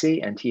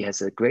pharmacy and he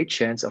has a great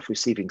chance of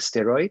receiving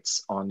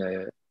steroids on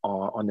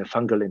a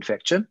fungal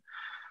infection,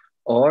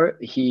 or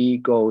he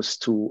goes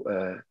to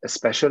a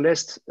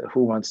specialist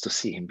who wants to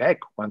see him back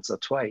once or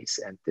twice,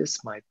 and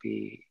this might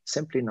be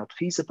simply not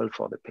feasible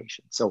for the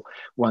patient. So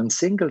one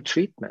single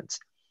treatment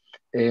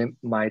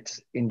might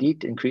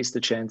indeed increase the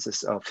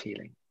chances of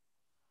healing.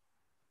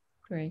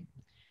 Great.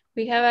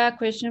 We have a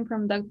question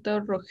from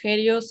Dr.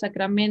 Rogerio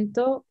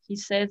Sacramento. He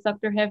says,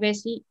 Dr.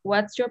 Hafezi,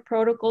 what's your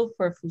protocol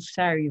for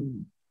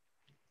Fusarium?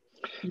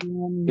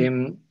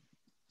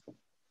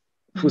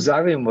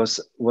 Fusarium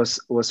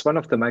was one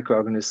of the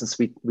microorganisms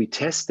we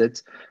tested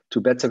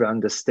to better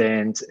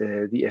understand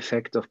the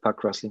effect of PAC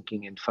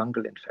cross-linking in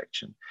fungal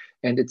infection.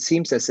 And it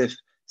seems as if,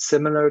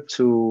 similar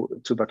to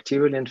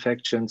bacterial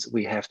infections,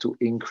 we have to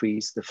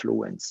increase the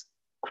fluence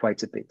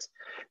quite a bit.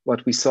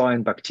 What we saw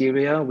in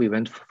bacteria, we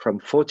went from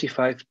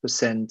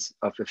 45%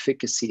 of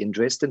efficacy in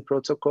Dresden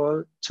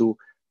protocol to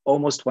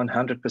almost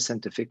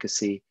 100%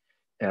 efficacy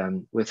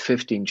with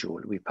 15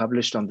 joule. We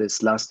published on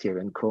this last year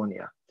in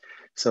Cornea.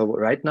 So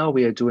right now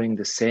we are doing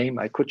the same.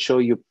 I could show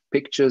you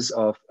pictures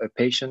of a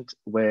patient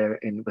with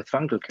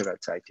fungal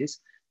keratitis.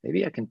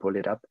 Maybe I can pull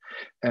it up,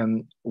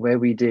 where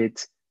we did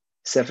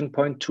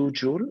 7.2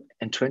 joule,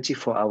 and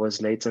 24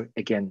 hours later,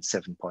 again,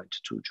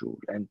 7.2 joule.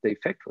 And the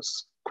effect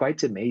was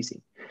quite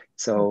amazing.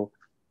 So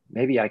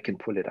maybe I can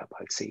pull it up,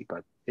 I'll see.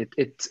 But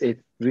it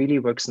really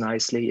works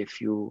nicely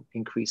if you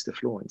increase the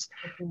fluence.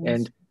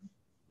 And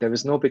there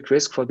is no big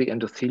risk for the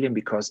endothelium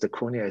because the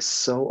cornea is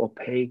so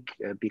opaque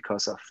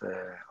because of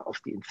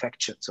the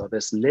infection. So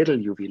there's little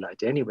UV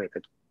light anyway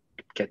that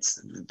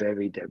gets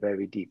very,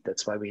 very deep.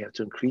 That's why we have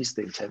to increase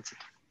the intensity.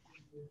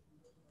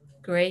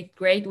 Great,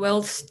 great.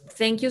 Well,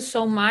 thank you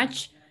so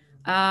much.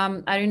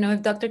 I don't know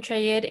if Dr.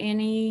 Chayed,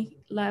 any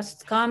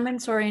last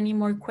comments or any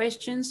more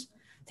questions?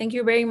 Thank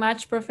you very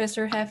much,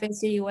 Professor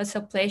Hafezi. It was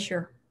a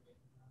pleasure.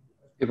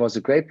 It was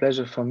a great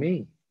pleasure for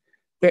me.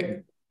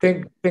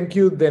 Thank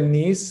you,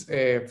 Denise,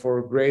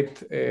 for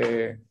great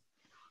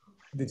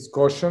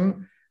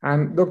discussion.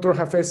 And Dr.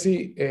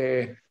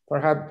 Hafezi,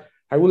 Farhad,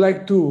 I would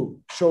like to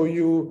show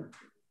you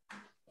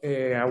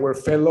our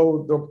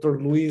fellow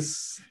Dr.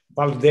 Luis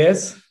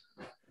Valdez.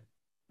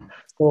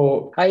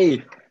 So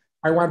hi.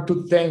 I want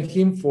to thank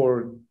him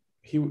for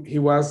he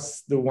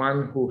was the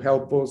one who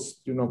helped us,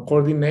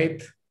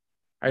 coordinate.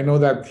 I know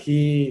that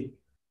he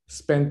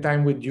spent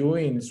time with you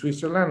in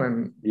Switzerland,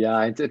 and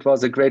yeah, it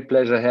was a great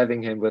pleasure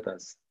having him with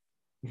us.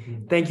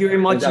 Thank you very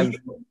much,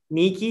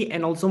 Nikki,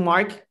 and also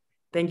Mark.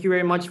 Thank you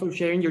very much for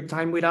sharing your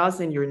time with us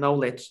and your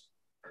knowledge.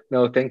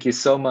 No, thank you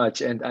so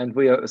much, and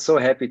we are so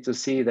happy to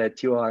see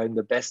that you are in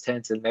the best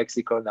hands in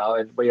Mexico now,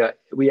 and we are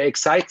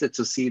excited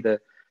to see the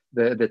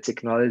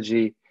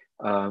technology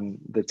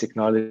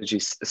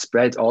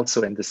spread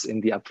also in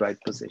the upright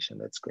position.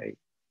 That's great.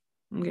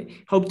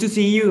 Okay, hope to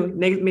see you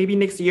maybe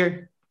next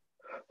year.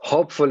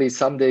 Hopefully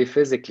someday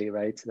physically,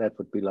 right? That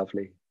would be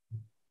lovely.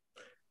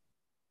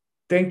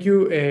 Thank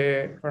you,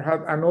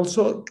 Farhad, and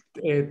also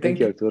thank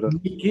you, Arturo.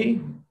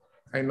 Nikki.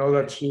 I know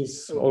that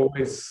she's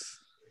always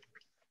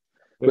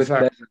with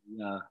pleasure.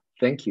 Yeah,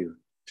 thank you.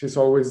 She's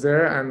always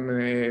there,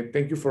 and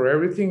thank you for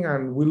everything.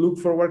 And we look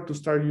forward to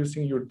start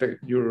using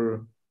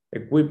your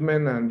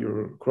equipment and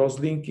your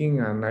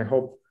cross-linking, and I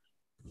hope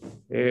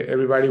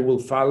everybody will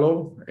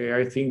follow.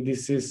 I think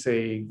this is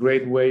a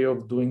great way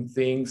of doing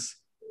things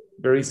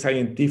very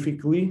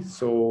scientifically.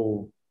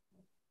 So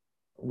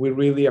we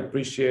really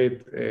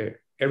appreciate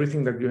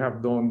everything that you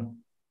have done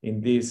in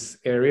this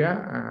area,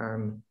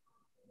 and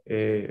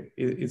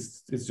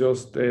it's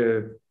just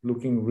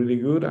looking really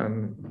good,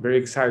 and very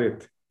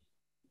excited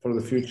for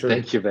the future.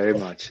 Thank you very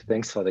much.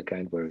 Thanks for the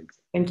kind words.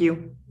 Thank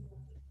you.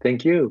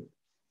 Thank you.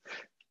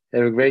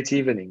 Have a great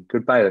evening.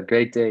 Goodbye. A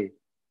great day.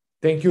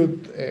 Thank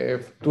you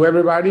to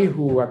everybody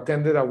who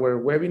attended our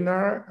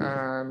webinar,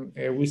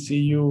 and we see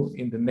you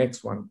in the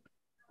next one.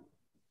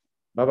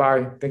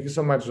 Bye-bye. Thank you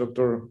so much,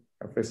 Dr.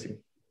 Hafezi.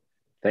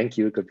 Thank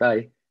you.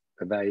 Goodbye.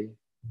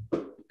 Bye-bye.